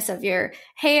flashiness of your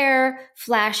hair,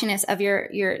 flashiness of your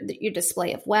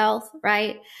display of wealth,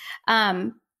 right?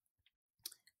 But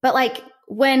like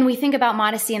when we think about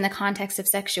modesty in the context of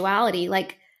sexuality,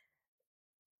 like,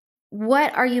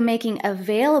 what are you making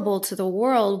available to the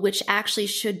world, which actually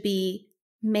should be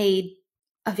made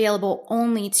available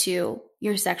only to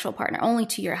your sexual partner, only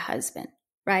to your husband,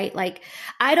 right? Like,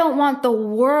 I don't want the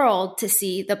world to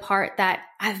see the part that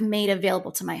I've made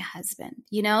available to my husband,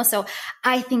 So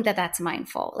I think that that's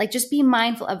mindful. Like, just be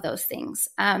mindful of those things.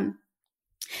 And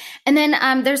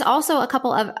then there's also a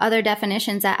couple of other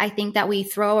definitions that I think that we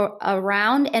throw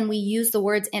around, and we use the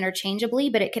words interchangeably,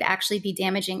 but it could actually be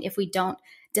damaging if we don't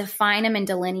define them and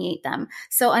delineate them.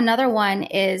 So another one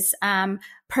is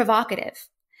provocative.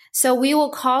 So we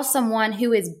will call someone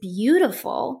who is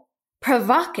beautiful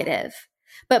provocative,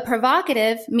 but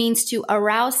provocative means to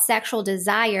arouse sexual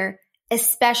desire,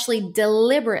 especially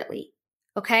deliberately.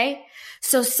 Okay.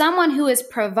 So someone who is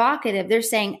provocative, they're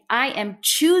saying, I am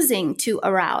choosing to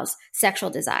arouse sexual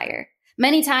desire.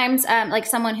 Many times, like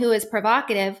someone who is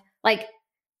provocative, like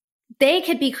they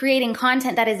could be creating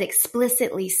content that is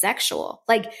explicitly sexual.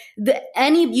 Like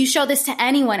you show this to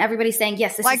anyone, everybody's saying,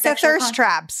 yes, this like is sexual. Like the thirst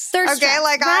traps. Thirst traps,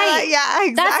 like, right. Yeah,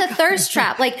 exactly. That's a thirst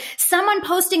trap. Like someone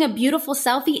posting a beautiful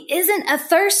selfie isn't a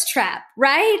thirst trap,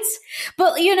 right?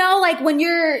 But like when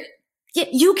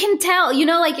you can tell,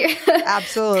 like you're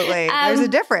absolutely. There's a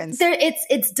difference.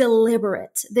 It's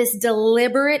deliberate, this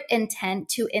deliberate intent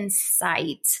to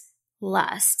incite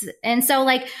lust. And so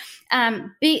like,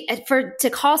 to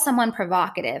call someone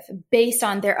provocative based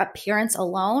on their appearance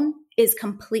alone is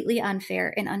completely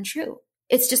unfair and untrue.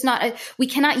 It's just not, we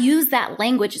cannot use that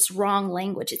language. It's wrong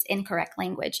language. It's incorrect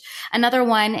language. Another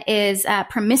one is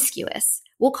promiscuous.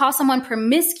 We'll call someone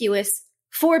promiscuous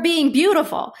for being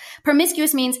beautiful.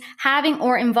 Promiscuous means having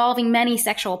or involving many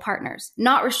sexual partners,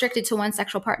 not restricted to one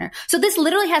sexual partner. So this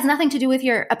literally has nothing to do with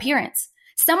your appearance.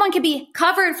 Someone could be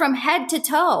covered from head to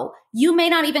toe. You may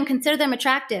not even consider them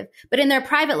attractive, but in their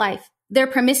private life, they're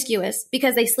promiscuous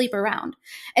because they sleep around.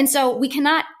 And so we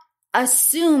cannot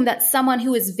assume that someone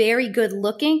who is very good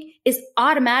looking is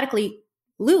automatically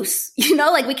loose.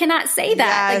 Like we cannot say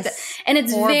that. Yes. And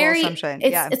it's horrible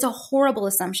it's a horrible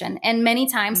assumption. And many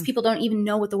times people don't even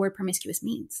know what the word promiscuous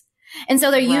means. And so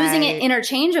they're using it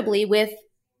interchangeably with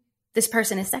this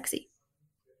person is sexy.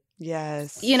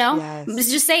 Yes. Yes.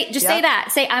 Just say that.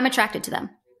 Say I'm attracted to them.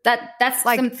 That's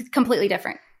like completely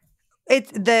different.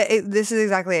 This is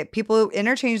exactly it. People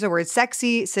interchange the words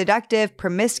sexy, seductive,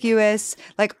 promiscuous,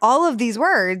 like all of these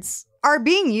words are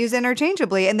being used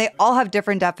interchangeably and they all have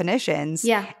different definitions.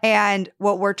 Yeah. And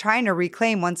what we're trying to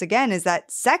reclaim once again is that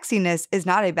sexiness is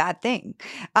not a bad thing.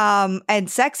 And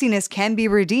sexiness can be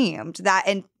redeemed. That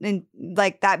and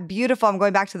like that beautiful, I'm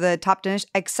going back to the top definition,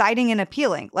 exciting and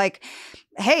appealing. Like,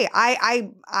 hey,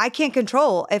 I can't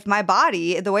control if my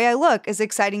body, the way I look, is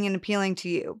exciting and appealing to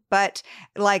you. But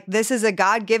like, this is a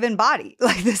God-given body.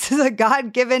 Like, this is a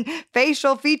God-given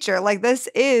facial feature. Like, this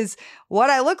is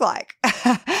what I look like.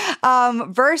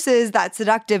 Versus that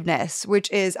seductiveness,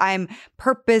 which is I'm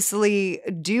purposely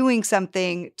doing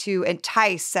something to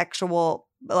entice sexual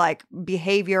like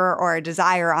behavior or a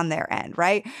desire on their end,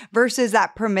 right? Versus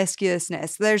that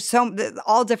promiscuousness. There's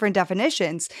all different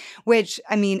definitions, which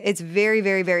I mean, it's very,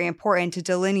 very, very important to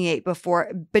delineate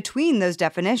between those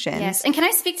definitions. Yes. And can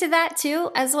I speak to that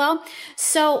too as well?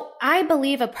 So I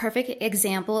believe a perfect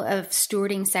example of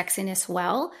stewarding sexiness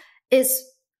well is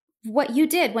what you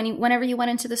did whenever you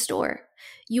went into the store.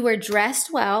 You were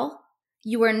dressed well.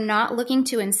 You were not looking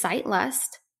to incite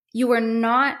lust. You were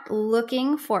not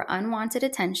looking for unwanted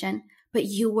attention, but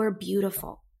you were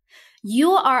beautiful.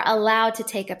 You are allowed to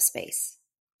take up space.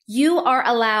 You are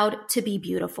allowed to be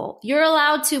beautiful. You're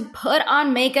allowed to put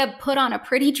on makeup, put on a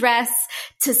pretty dress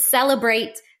to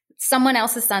celebrate someone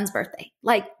else's son's birthday.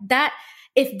 Like that,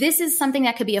 if this is something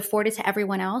that could be afforded to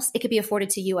everyone else, it could be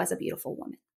afforded to you as a beautiful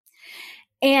woman.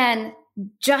 And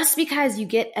just because you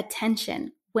get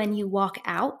attention when you walk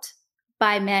out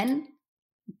by men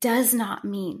does not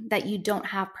mean that you don't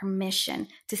have permission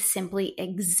to simply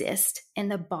exist in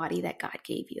the body that God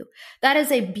gave you. That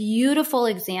is a beautiful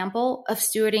example of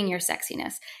stewarding your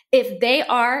sexiness. If they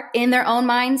are in their own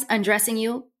minds undressing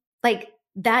you, like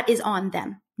that is on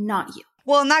them, not you.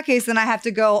 Well, in that case, then I have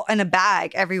to go in a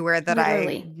bag everywhere that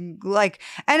Literally. I like.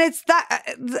 And it's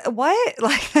that, what?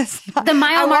 Like, that's not, the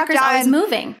mile marker's always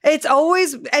moving. It's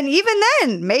always, and even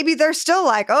then, maybe they're still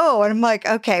like, oh, and I'm like,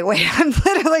 okay, wait, I'm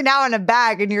literally now in a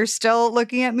bag and you're still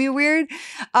looking at me weird.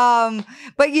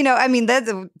 But, you know, I mean,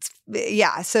 so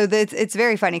it's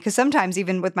very funny because sometimes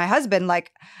even with my husband,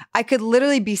 like I could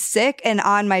literally be sick and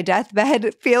on my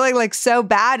deathbed feeling like so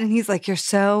bad. And he's like, you're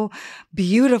so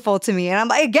beautiful to me. And I'm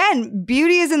like, again,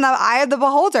 beauty is in the eye of the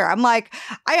beholder. I'm like,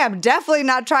 I am definitely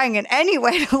not trying in any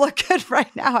way to look good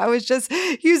right now. I was just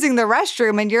using the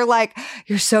restroom and you're like,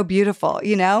 you're so beautiful,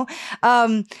 you know?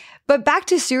 But back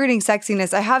to stewarding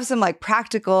sexiness, I have some like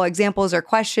practical examples or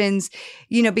questions,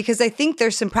 you know, because I think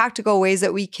there's some practical ways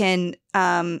that we can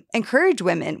encourage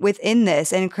women within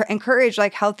this and encourage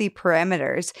like healthy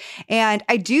parameters. And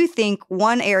I do think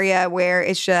one area where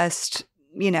it's just,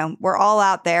 you know, we're all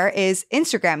out there is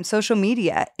Instagram, social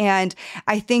media. And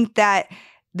I think that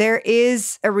there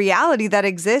is a reality that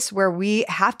exists where we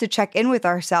have to check in with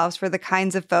ourselves for the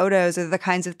kinds of photos or the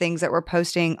kinds of things that we're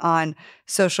posting on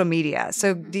social media.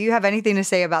 So do you have anything to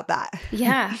say about that?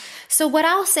 Yeah. So what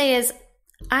I'll say is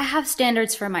I have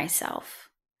standards for myself.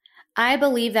 I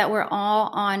believe that we're all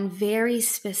on very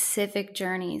specific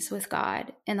journeys with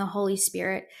God and the Holy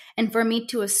Spirit. And for me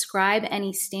to ascribe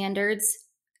any standards,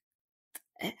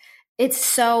 it's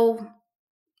so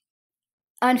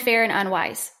unfair and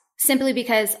unwise. Simply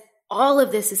because all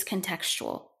of this is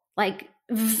contextual, like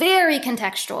very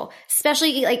contextual,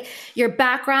 especially like your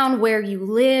background, where you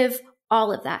live,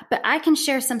 all of that. But I can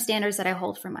share some standards that I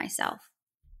hold for myself.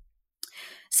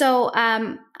 So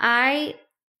I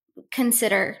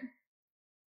consider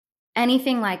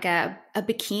anything like a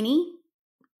bikini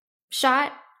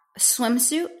shot, a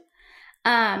swimsuit.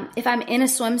 If I'm in a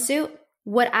swimsuit,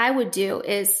 what I would do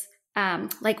is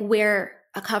like wear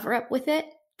a cover up with it.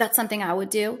 That's something I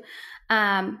would do.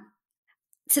 To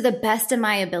the best of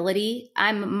my ability,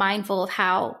 I'm mindful of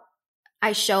how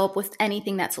I show up with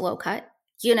anything that's low cut,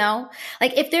 you know?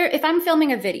 Like if I'm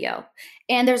filming a video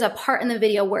and there's a part in the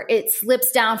video where it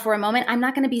slips down for a moment, I'm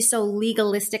not going to be so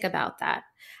legalistic about that.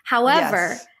 However,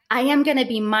 yes, I am going to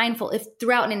be mindful if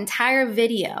throughout an entire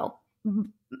video,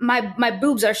 my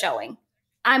boobs are showing.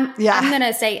 I'm going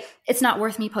to say it's not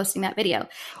worth me posting that video.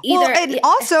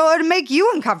 Also it'd make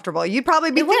you uncomfortable. You'd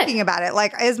probably be thinking about it.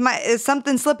 Like, is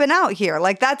something slipping out here?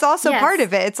 Like that's also part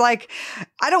of it. It's like,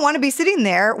 I don't want to be sitting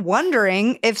there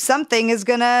wondering if something is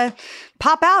going to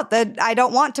pop out that I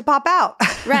don't want to pop out.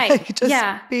 Right. Like,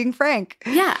 just being frank.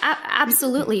 Yeah,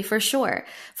 absolutely. For sure.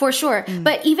 For sure.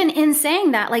 But even in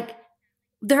saying that, like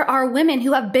there are women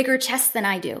who have bigger chests than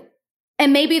I do.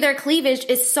 And maybe their cleavage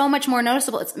is so much more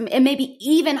noticeable. It may be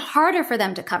even harder for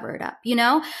them to cover it up, you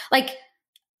know? Like,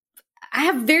 I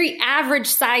have very average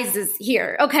sizes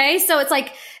here, okay? So it's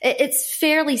like, it's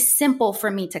fairly simple for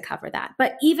me to cover that.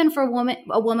 But even for a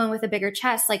woman with a bigger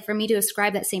chest, like for me to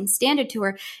ascribe that same standard to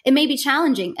her, it may be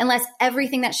challenging unless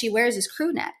everything that she wears is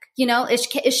crew neck, you know? Is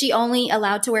she only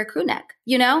allowed to wear crew neck,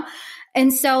 you know?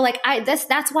 And so like,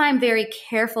 that's why I'm very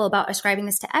careful about ascribing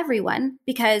this to everyone,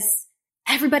 because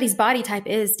everybody's body type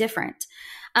is different.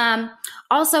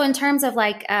 Also in terms of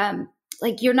like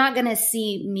you're not going to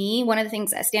see me. One of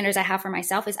the standards I have for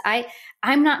myself is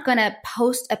I'm not going to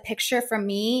post a picture from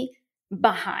me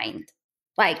behind.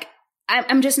 Like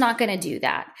I'm just not going to do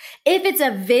that. If it's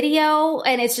a video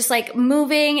and it's just like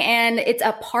moving and it's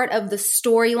a part of the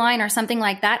storyline or something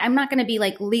like that, I'm not going to be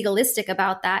like legalistic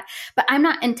about that, but I'm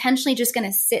not intentionally just going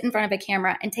to sit in front of a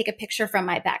camera and take a picture from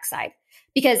my backside,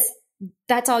 because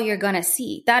that's all you're going to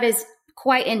see. That is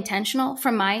quite intentional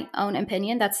from my own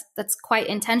opinion. That's quite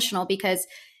intentional because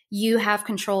you have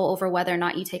control over whether or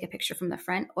not you take a picture from the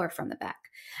front or from the back.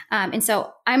 And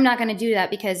so I'm not going to do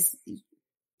that because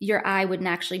your eye would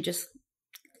naturally just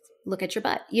look at your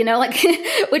butt, you know, like,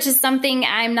 which is something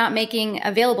I'm not making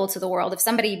available to the world. If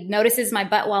somebody notices my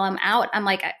butt while I'm out, I'm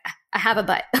like, I have a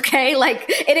butt. Okay. Like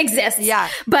it exists. Yeah.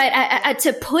 But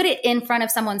to put it in front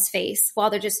of someone's face while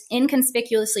they're just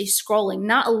inconspicuously scrolling,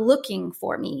 not looking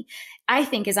for me, I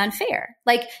think is unfair.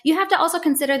 Like you have to also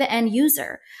consider the end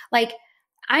user. Like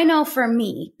I know for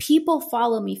me, people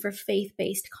follow me for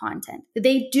faith-based content.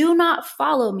 They do not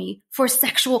follow me for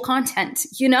sexual content.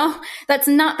 That's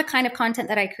not the kind of content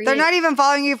that I create. They're not even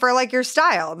following you for like your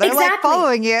style. They're Exactly. like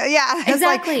following you. Yeah.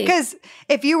 Exactly. Because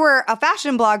if you were a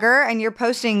fashion blogger and you're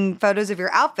posting photos of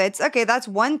your outfits, okay, that's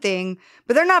one thing,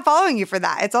 but they're not following you for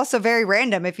that. It's also very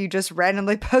random if you just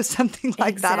randomly post something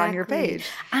like that on your page.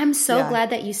 I'm so glad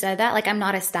that you said that. Like, I'm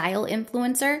not a style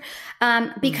influencer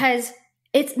because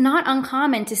it's not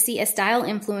uncommon to see a style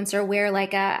influencer wear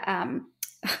like a,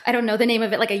 I don't know the name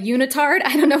of it, like a unitard.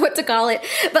 I don't know what to call it,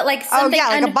 but like something. Oh,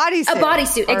 yeah, like a bodysuit. A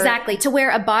bodysuit, exactly. To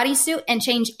wear a bodysuit and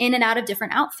change in and out of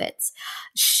different outfits.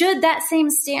 Should that same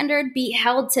standard be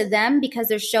held to them because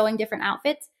they're showing different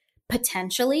outfits?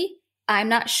 Potentially. I'm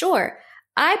not sure.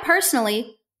 I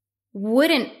personally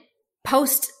wouldn't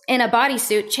post in a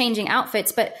bodysuit changing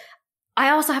outfits, but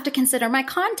I also have to consider my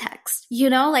context,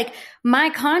 like my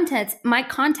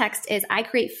context is I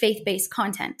create faith-based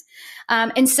content.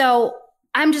 And so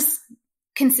I'm just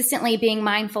consistently being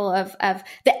mindful of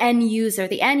the end user.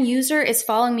 The end user is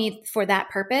following me for that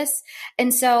purpose.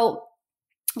 And so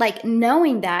like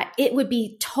knowing that it would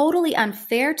be totally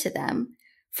unfair to them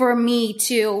for me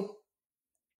to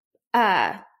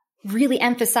really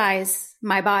emphasize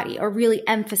my body or really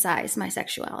emphasize my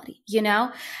sexuality,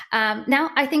 Now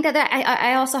I think that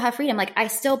I also have freedom. Like I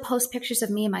still post pictures of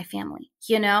me and my family,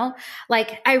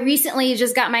 like I recently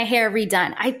just got my hair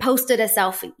redone. I posted a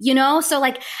selfie, so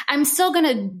like I'm still going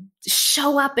to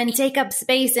show up and take up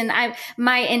space. And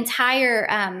my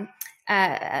entire,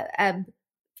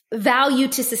 value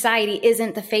to society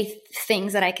isn't the faith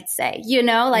things that I could say,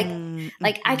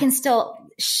 like I can still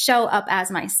show up as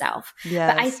myself.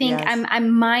 But I think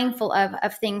I'm mindful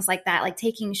of things like that, like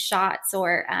taking shots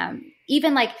or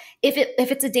even like if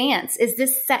it's a dance,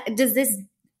 does this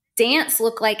dance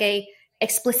look like a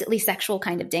explicitly sexual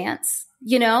kind of dance?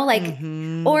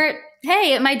 Or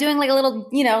hey, am I doing like a little,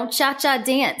 cha-cha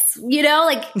dance,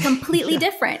 like completely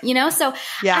different, So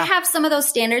I have some of those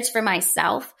standards for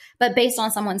myself, but based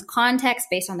on someone's context,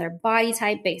 based on their body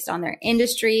type, based on their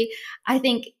industry, I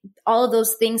think all of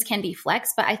those things can be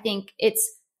flexed, but I think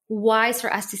it's wise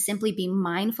for us to simply be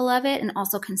mindful of it and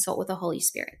also consult with the Holy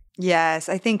Spirit. Yes,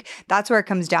 I think that's where it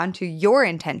comes down to your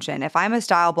intention. If I'm a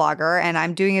style blogger and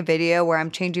I'm doing a video where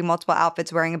I'm changing multiple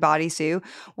outfits wearing a bodysuit,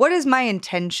 what is my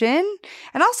intention?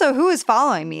 And also, who is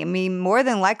following me? I mean, more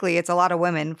than likely, it's a lot of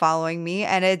women following me,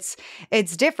 and it's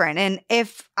different. And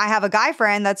if I have a guy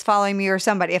friend that's following me or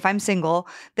somebody, if I'm single,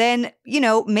 then,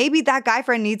 maybe that guy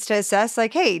friend needs to assess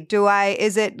like, hey,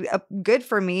 is it good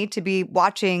for me to be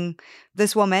watching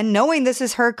this woman, knowing this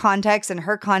is her context and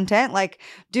her content? Like,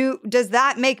 does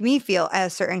that make me feel a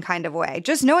certain kind of way?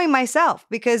 Just knowing myself,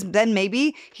 because then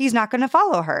maybe he's not going to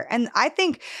follow her. And I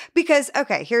think because,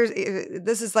 okay,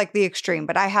 this is like the extreme,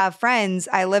 but I have friends,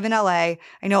 I live in LA,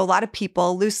 I know a lot of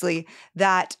people loosely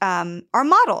that are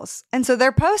models. And so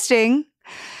they're posting.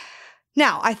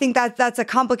 Now, I think that's a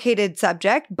complicated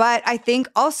subject, but I think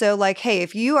also like, hey,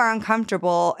 if you are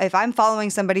uncomfortable, if I'm following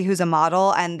somebody who's a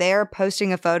model and they're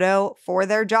posting a photo for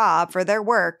their job, for their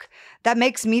work, that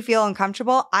makes me feel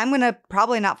uncomfortable, I'm going to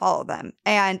probably not follow them.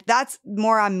 And that's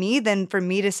more on me than for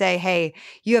me to say, hey,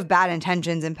 you have bad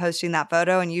intentions in posting that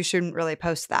photo and you shouldn't really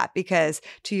post that, because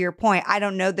to your point, I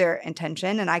don't know their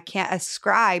intention and I can't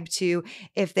ascribe to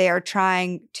if they are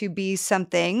trying to be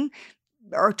something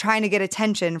or trying to get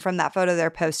attention from that photo they're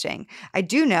posting. I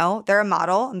do know they're a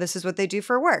model and this is what they do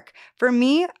for work. For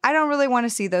me, I don't really want to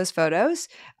see those photos,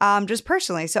 just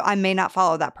personally. So I may not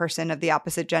follow that person of the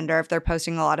opposite gender if they're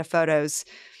posting a lot of photos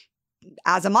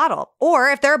as a model, or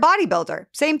if they're a bodybuilder,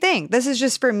 same thing. This is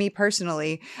just for me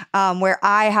personally, where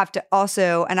I have to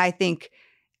also, and I think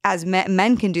as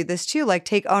men can do this too, like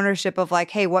take ownership of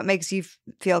like, hey, what makes you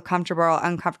feel comfortable or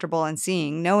uncomfortable in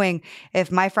seeing? Knowing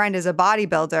if my friend is a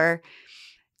bodybuilder,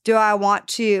 do I want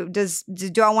to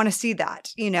see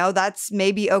that? That's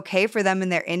maybe okay for them in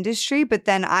their industry, but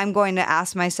then I'm going to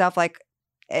ask myself, like,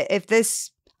 if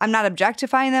this, I'm not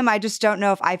objectifying them, I just don't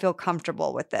know if I feel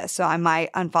comfortable with this, so I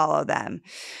might unfollow them.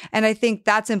 And I think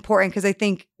that's important because I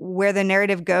think where the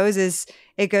narrative goes is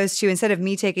it goes to, instead of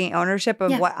me taking ownership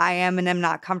of what I am and am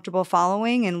not comfortable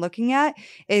following and looking at,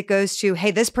 it goes to,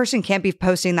 hey, this person can't be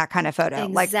posting that kind of photo.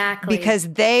 Exactly. Like,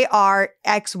 because they are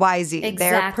XYZ. Exactly.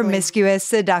 They're promiscuous,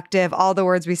 seductive, all the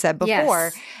words we said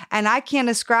before. Yes. And I can't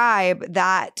ascribe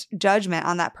that judgment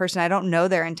on that person. I don't know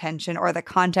their intention or the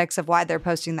context of why they're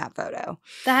posting that photo.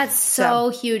 That's so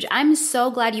huge. I'm so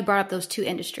glad you brought up those two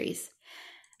industries,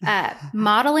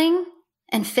 modeling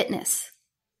and fitness.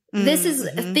 This is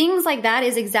Mm-hmm. things like that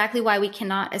is exactly why we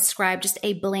cannot ascribe just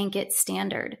a blanket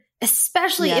standard,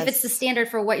 especially if it's the standard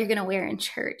for what you're going to wear in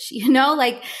church. You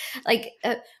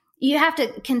have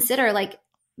to consider like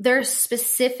there's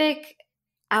specific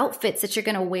outfits that you're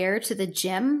going to wear to the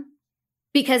gym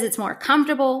because it's more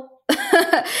comfortable.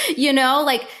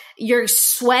 Like you're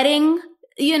sweating.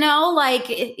 Like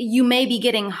you may be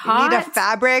getting hot. You need a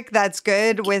fabric that's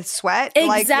good with sweat.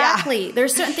 Exactly.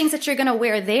 There's certain things that you're going to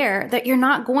wear there that you're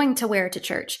not going to wear to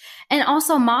church. And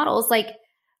also models, like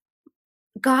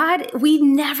God, we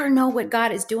never know what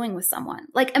God is doing with someone.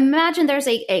 Like imagine there's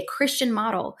a Christian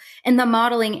model in the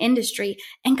modeling industry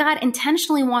and God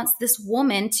intentionally wants this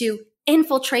woman to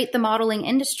infiltrate the modeling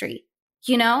industry,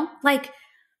 like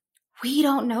we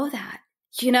don't know that.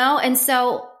 And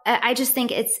so I just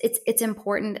think it's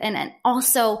important. And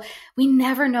also we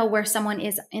never know where someone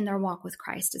is in their walk with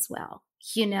Christ as well.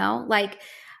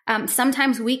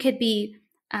 Sometimes we could be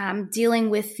dealing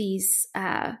with these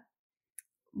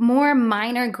more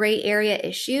minor gray area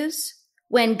issues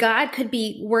when God could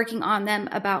be working on them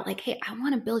about like, hey, I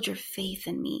want to build your faith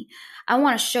in me. I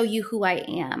want to show you who I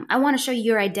am. I want to show you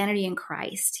your identity in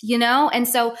Christ, And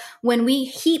so when we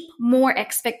heap more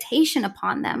expectation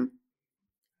upon them,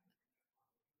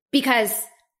 because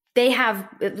they have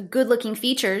good looking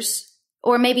features,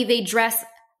 or maybe they dress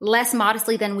less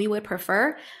modestly than we would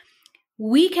prefer,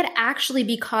 we could actually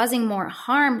be causing more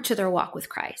harm to their walk with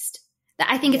Christ.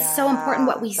 I think it's so important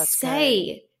what we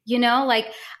say, like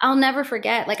I'll never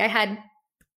forget, like I had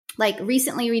like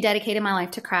recently rededicated my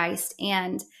life to Christ.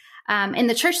 And in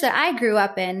the church that I grew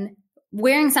up in,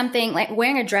 wearing something like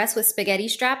wearing a dress with spaghetti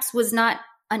straps was not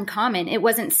uncommon. It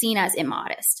wasn't seen as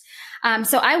immodest.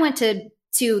 So I went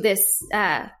to this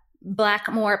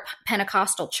Black, more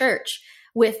Pentecostal church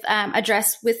with a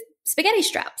dress with spaghetti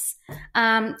straps.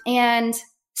 And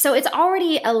so it's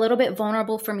already a little bit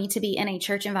vulnerable for me to be in a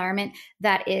church environment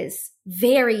that is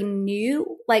very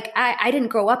new. Like I didn't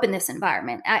grow up in this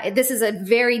environment. This is a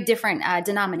very different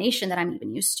denomination that I'm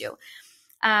even used to.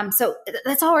 So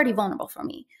that's already vulnerable for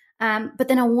me. But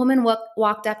then a woman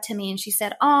walked up to me and she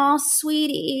said, "Oh,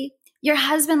 sweetie, your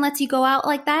husband lets you go out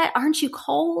like that. Aren't you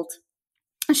cold?"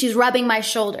 And she's rubbing my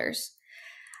shoulders.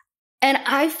 And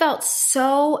I felt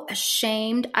so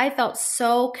ashamed. I felt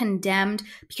so condemned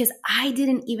because I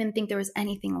didn't even think there was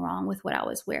anything wrong with what I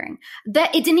was wearing.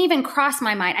 That it didn't even cross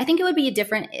my mind. I think it would be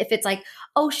different if it's like,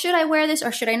 oh, should I wear this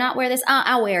or should I not wear this?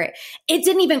 I'll wear it. It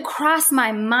didn't even cross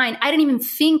my mind. I didn't even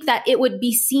think that it would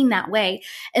be seen that way.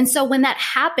 And so when that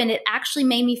happened, it actually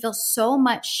made me feel so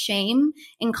much shame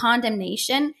and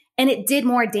condemnation, and it did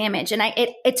more damage. And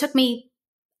it took me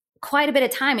quite a bit of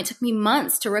time. It took me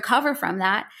months to recover from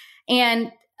that.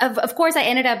 And of course, I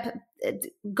ended up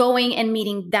going and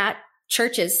meeting that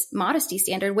church's modesty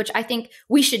standard, which I think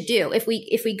we should do. If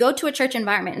we go to a church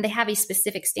environment and they have a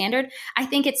specific standard, I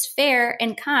think it's fair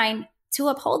and kind to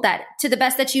uphold that to the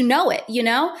best that you know it,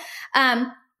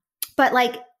 But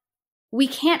like, we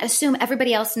can't assume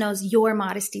everybody else knows your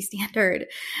modesty standard.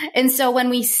 And so when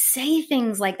we say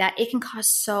things like that, it can cause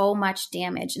so much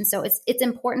damage. And so it's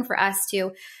important for us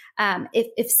to,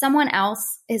 if someone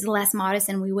else is less modest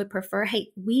than we would prefer, hey,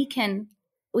 we can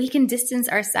distance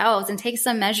ourselves and take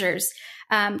some measures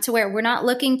to where we're not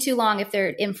looking too long if they're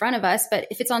in front of us. But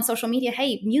if it's on social media,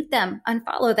 hey, mute them,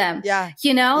 unfollow them. Yeah.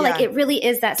 Like it really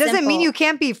is that doesn't simple. mean you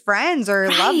can't be friends or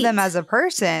love them as a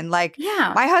person. Like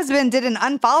my husband did an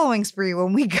unfollowing spree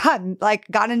when we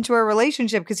got into a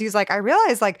relationship because he's like, I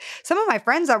realized like some of my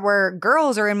friends that were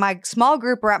girls or in my small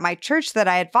group or at my church that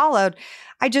I had followed,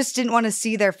 I just didn't want to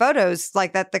see their photos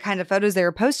like that, the kind of photos they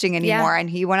were posting anymore. Yeah. And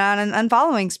he went on an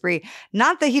unfollowing spree.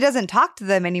 Not that he doesn't talk to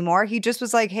them anymore. He just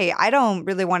was like, hey, I don't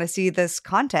really want to see this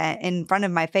content in front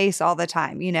of my face all the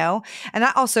time, And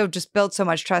that also just built so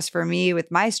much trust for me with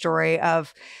my story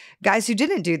of guys who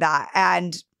didn't do that.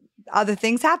 And other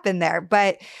things happened there.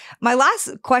 But my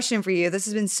last question for you, this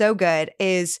has been so good,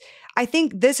 is I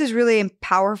think this is really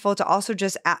powerful to also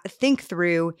just think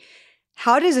through,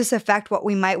 how does this affect what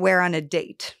we might wear on a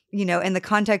date, in the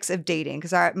context of dating?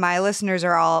 Because my listeners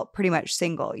are all pretty much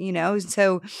single,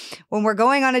 So when we're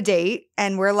going on a date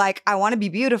and we're like, I want to be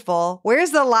beautiful,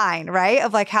 where's the line, right?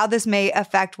 Of like how this may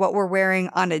affect what we're wearing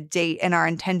on a date and our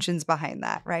intentions behind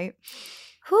that, right?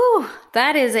 Whew,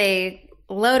 that is a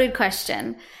loaded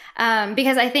question.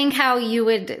 Because I think how you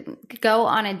would go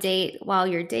on a date while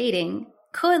you're dating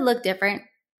could look different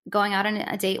going out on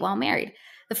a date while married.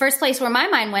 The first place where my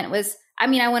mind went was, I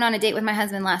went on a date with my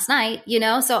husband last night,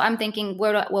 so I'm thinking,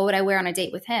 what would I wear on a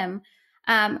date with him?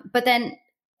 But then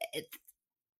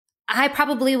I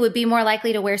probably would be more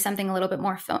likely to wear something a little bit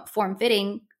more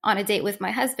form-fitting on a date with my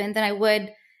husband than I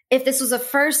would if this was a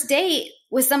first date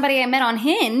with somebody I met on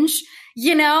Hinge,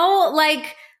 you know,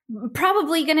 like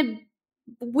probably going to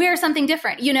wear something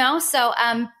different, you know? So,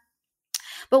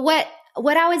 but what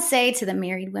I would say to the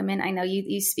married women, I know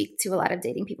you speak to a lot of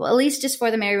dating people, at least just for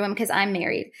the married women, because I'm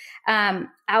married. I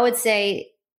would say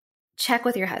check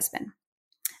with your husband.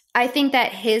 I think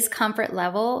that his comfort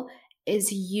level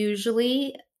is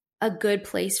usually a good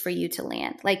place for you to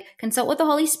land. Like consult with the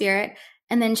Holy Spirit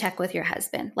and then check with your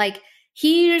husband. Like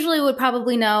he usually would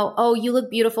probably know, oh, you look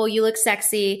beautiful. You look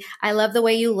sexy. I love the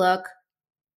way you look,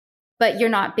 but you're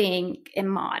not being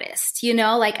immodest, you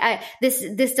know, like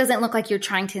this doesn't look like you're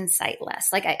trying to incite less.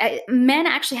 Like men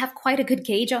actually have quite a good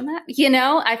gauge on that. You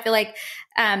know, I feel like,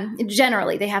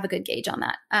 generally they have a good gauge on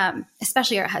that.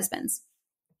 Especially our husbands.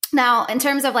 Now, in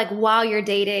terms of like, while you're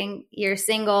dating, you're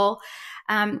single,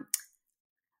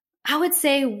 I would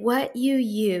say what you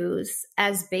use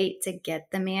as bait to get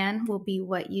the man will be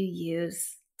what you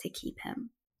use to keep him.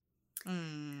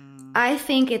 I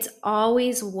think it's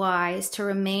always wise to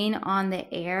remain on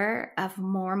the air of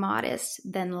more modest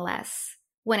than less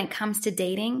when it comes to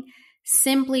dating,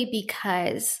 simply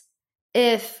because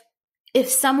if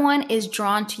someone is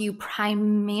drawn to you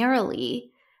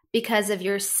primarily because of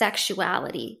your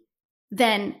sexuality,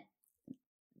 then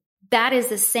that is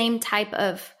the same type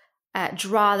of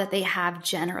draw that they have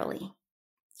generally.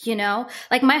 You know,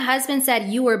 like my husband said,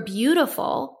 you were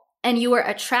beautiful and you were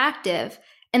attractive.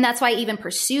 And that's why I even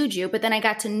pursued you. But then I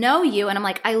got to know you and I'm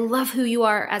like, I love who you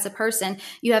are as a person.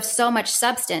 You have so much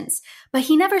substance. But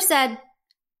he never said,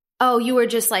 oh, you were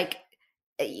just like,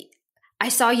 I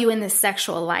saw you in this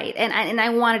sexual light and I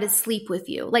wanted to sleep with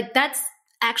you. Like that's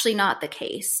actually not the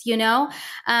case, you know?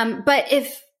 But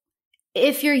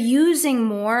if you're using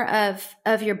more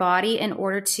of your body in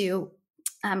order to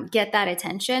get that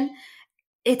attention,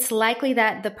 it's likely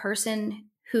that the person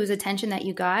whose attention that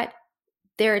you got,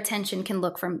 their attention can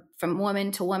look from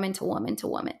woman to woman to woman to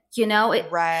woman, you know?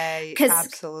 Right. Because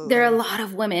there are a lot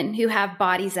of women who have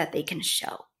bodies that they can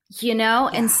show, you know?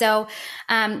 Yeah. And so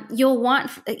you'll want,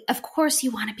 of course,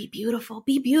 you want to be beautiful,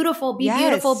 be beautiful, be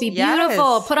beautiful, be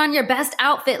beautiful. Put on your best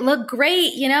outfit, look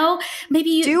great, you know?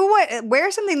 Maybe you wear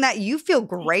something that you feel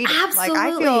great in.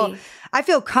 Absolutely. Like I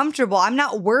feel comfortable. I'm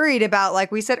not worried about,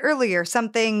 like we said earlier,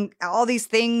 all these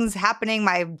things happening,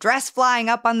 my dress flying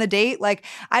up on the date. Like,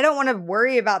 I don't want to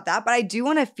worry about that, but I do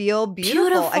want to feel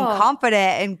beautiful and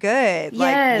confident and good.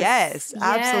 Like, yes,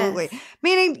 absolutely.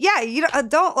 Meaning, yeah, you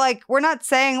don't like, we're not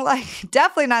saying like,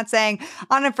 definitely not saying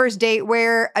on a first date,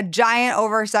 wear a giant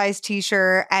oversized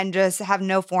t-shirt and just have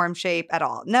no form shape at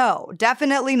all. No,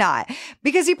 definitely not.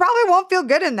 Because you probably won't feel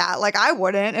good in that. Like I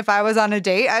wouldn't if I was on a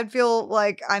date. I'd feel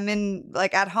like I'm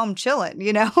like at home chilling,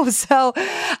 you know? So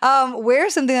wear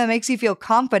something that makes you feel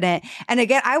confident. And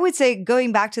again, I would say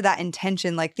going back to that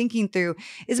intention, like thinking through,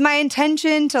 is my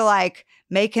intention to like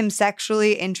make him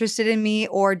sexually interested in me,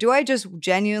 or do I just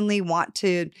genuinely want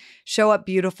to show up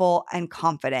beautiful and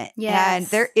confident? Yes. And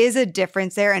there is a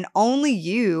difference there, and only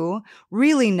you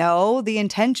really know the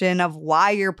intention of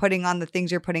why you're putting on the things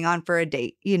you're putting on for a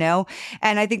date, you know?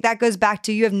 And I think that goes back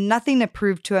to, you have nothing to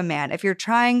prove to a man. If you're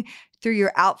trying through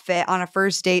your outfit on a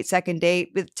first date, second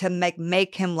date to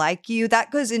make him like you,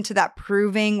 that goes into that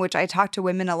proving, which I talk to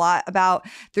women a lot about,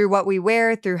 through what we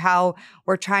wear, through how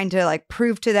we're trying to like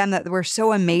prove to them that we're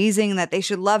so amazing, that they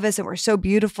should love us and we're so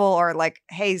beautiful, or like,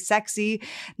 hey, sexy.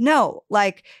 No,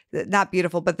 like not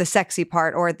beautiful, but the sexy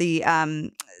part, or the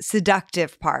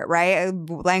seductive part, right?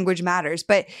 Language matters,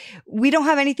 but we don't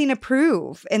have anything to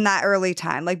prove in that early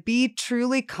time. Like, be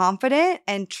truly confident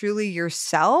and truly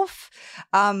yourself.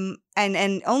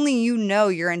 And only you know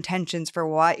your intentions for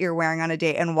what you're wearing on a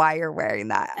date and why you're wearing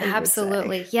that.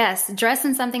 Absolutely. Yes. Dress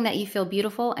in something that you feel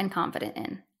beautiful and confident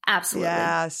in. Absolutely.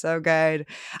 Yeah, so good.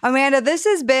 Amanda, this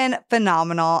has been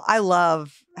phenomenal. I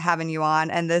love having you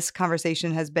on, and this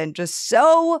conversation has been just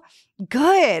so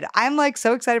good. I'm like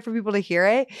so excited for people to hear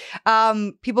it.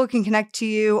 People can connect to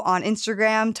you on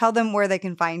Instagram. Tell them where they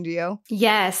can find you.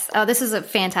 Yes. Oh, this is a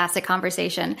fantastic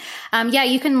conversation. Yeah,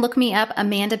 you can look me up,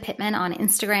 Amanda Pittman, on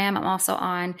Instagram. I'm also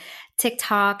on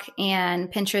TikTok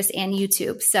and Pinterest and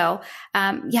YouTube. So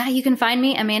yeah, you can find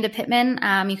me, Amanda Pittman.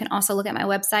 You can also look at my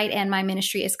website, and my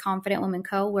ministry is Confident Woman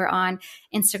Co. We're on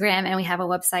Instagram and we have a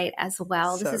website as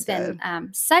well. This has been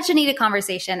such a needed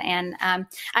conversation. And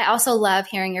I also love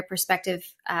hearing your perspective,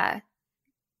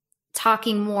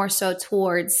 talking more so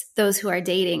towards those who are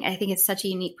dating. I think it's such a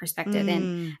unique perspective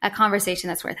and a conversation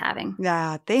that's worth having.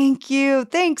 Yeah. Thank you.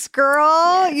 Thanks,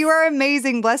 girl. Yes. You are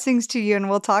amazing. Blessings to you,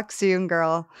 and we'll talk soon,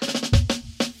 girl.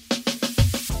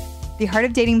 The Heart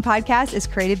of Dating podcast is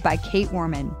created by Kate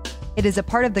Worman. It is a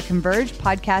part of the Converge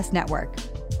Podcast Network.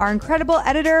 Our incredible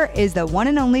editor is the one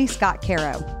and only Scott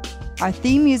Caro. Our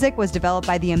theme music was developed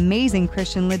by the amazing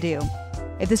Christian Ledoux.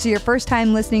 If this is your first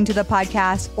time listening to the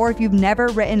podcast, or if you've never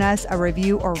written us a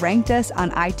review or ranked us on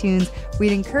iTunes,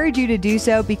 we'd encourage you to do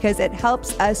so because it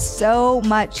helps us so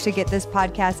much to get this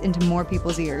podcast into more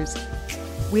people's ears.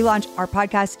 We launch our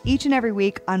podcast each and every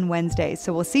week on Wednesdays,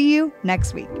 so we'll see you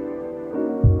next week.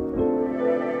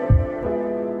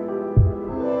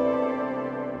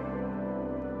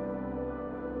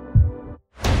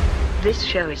 This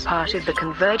show is part of the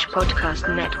Converge Podcast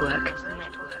Network.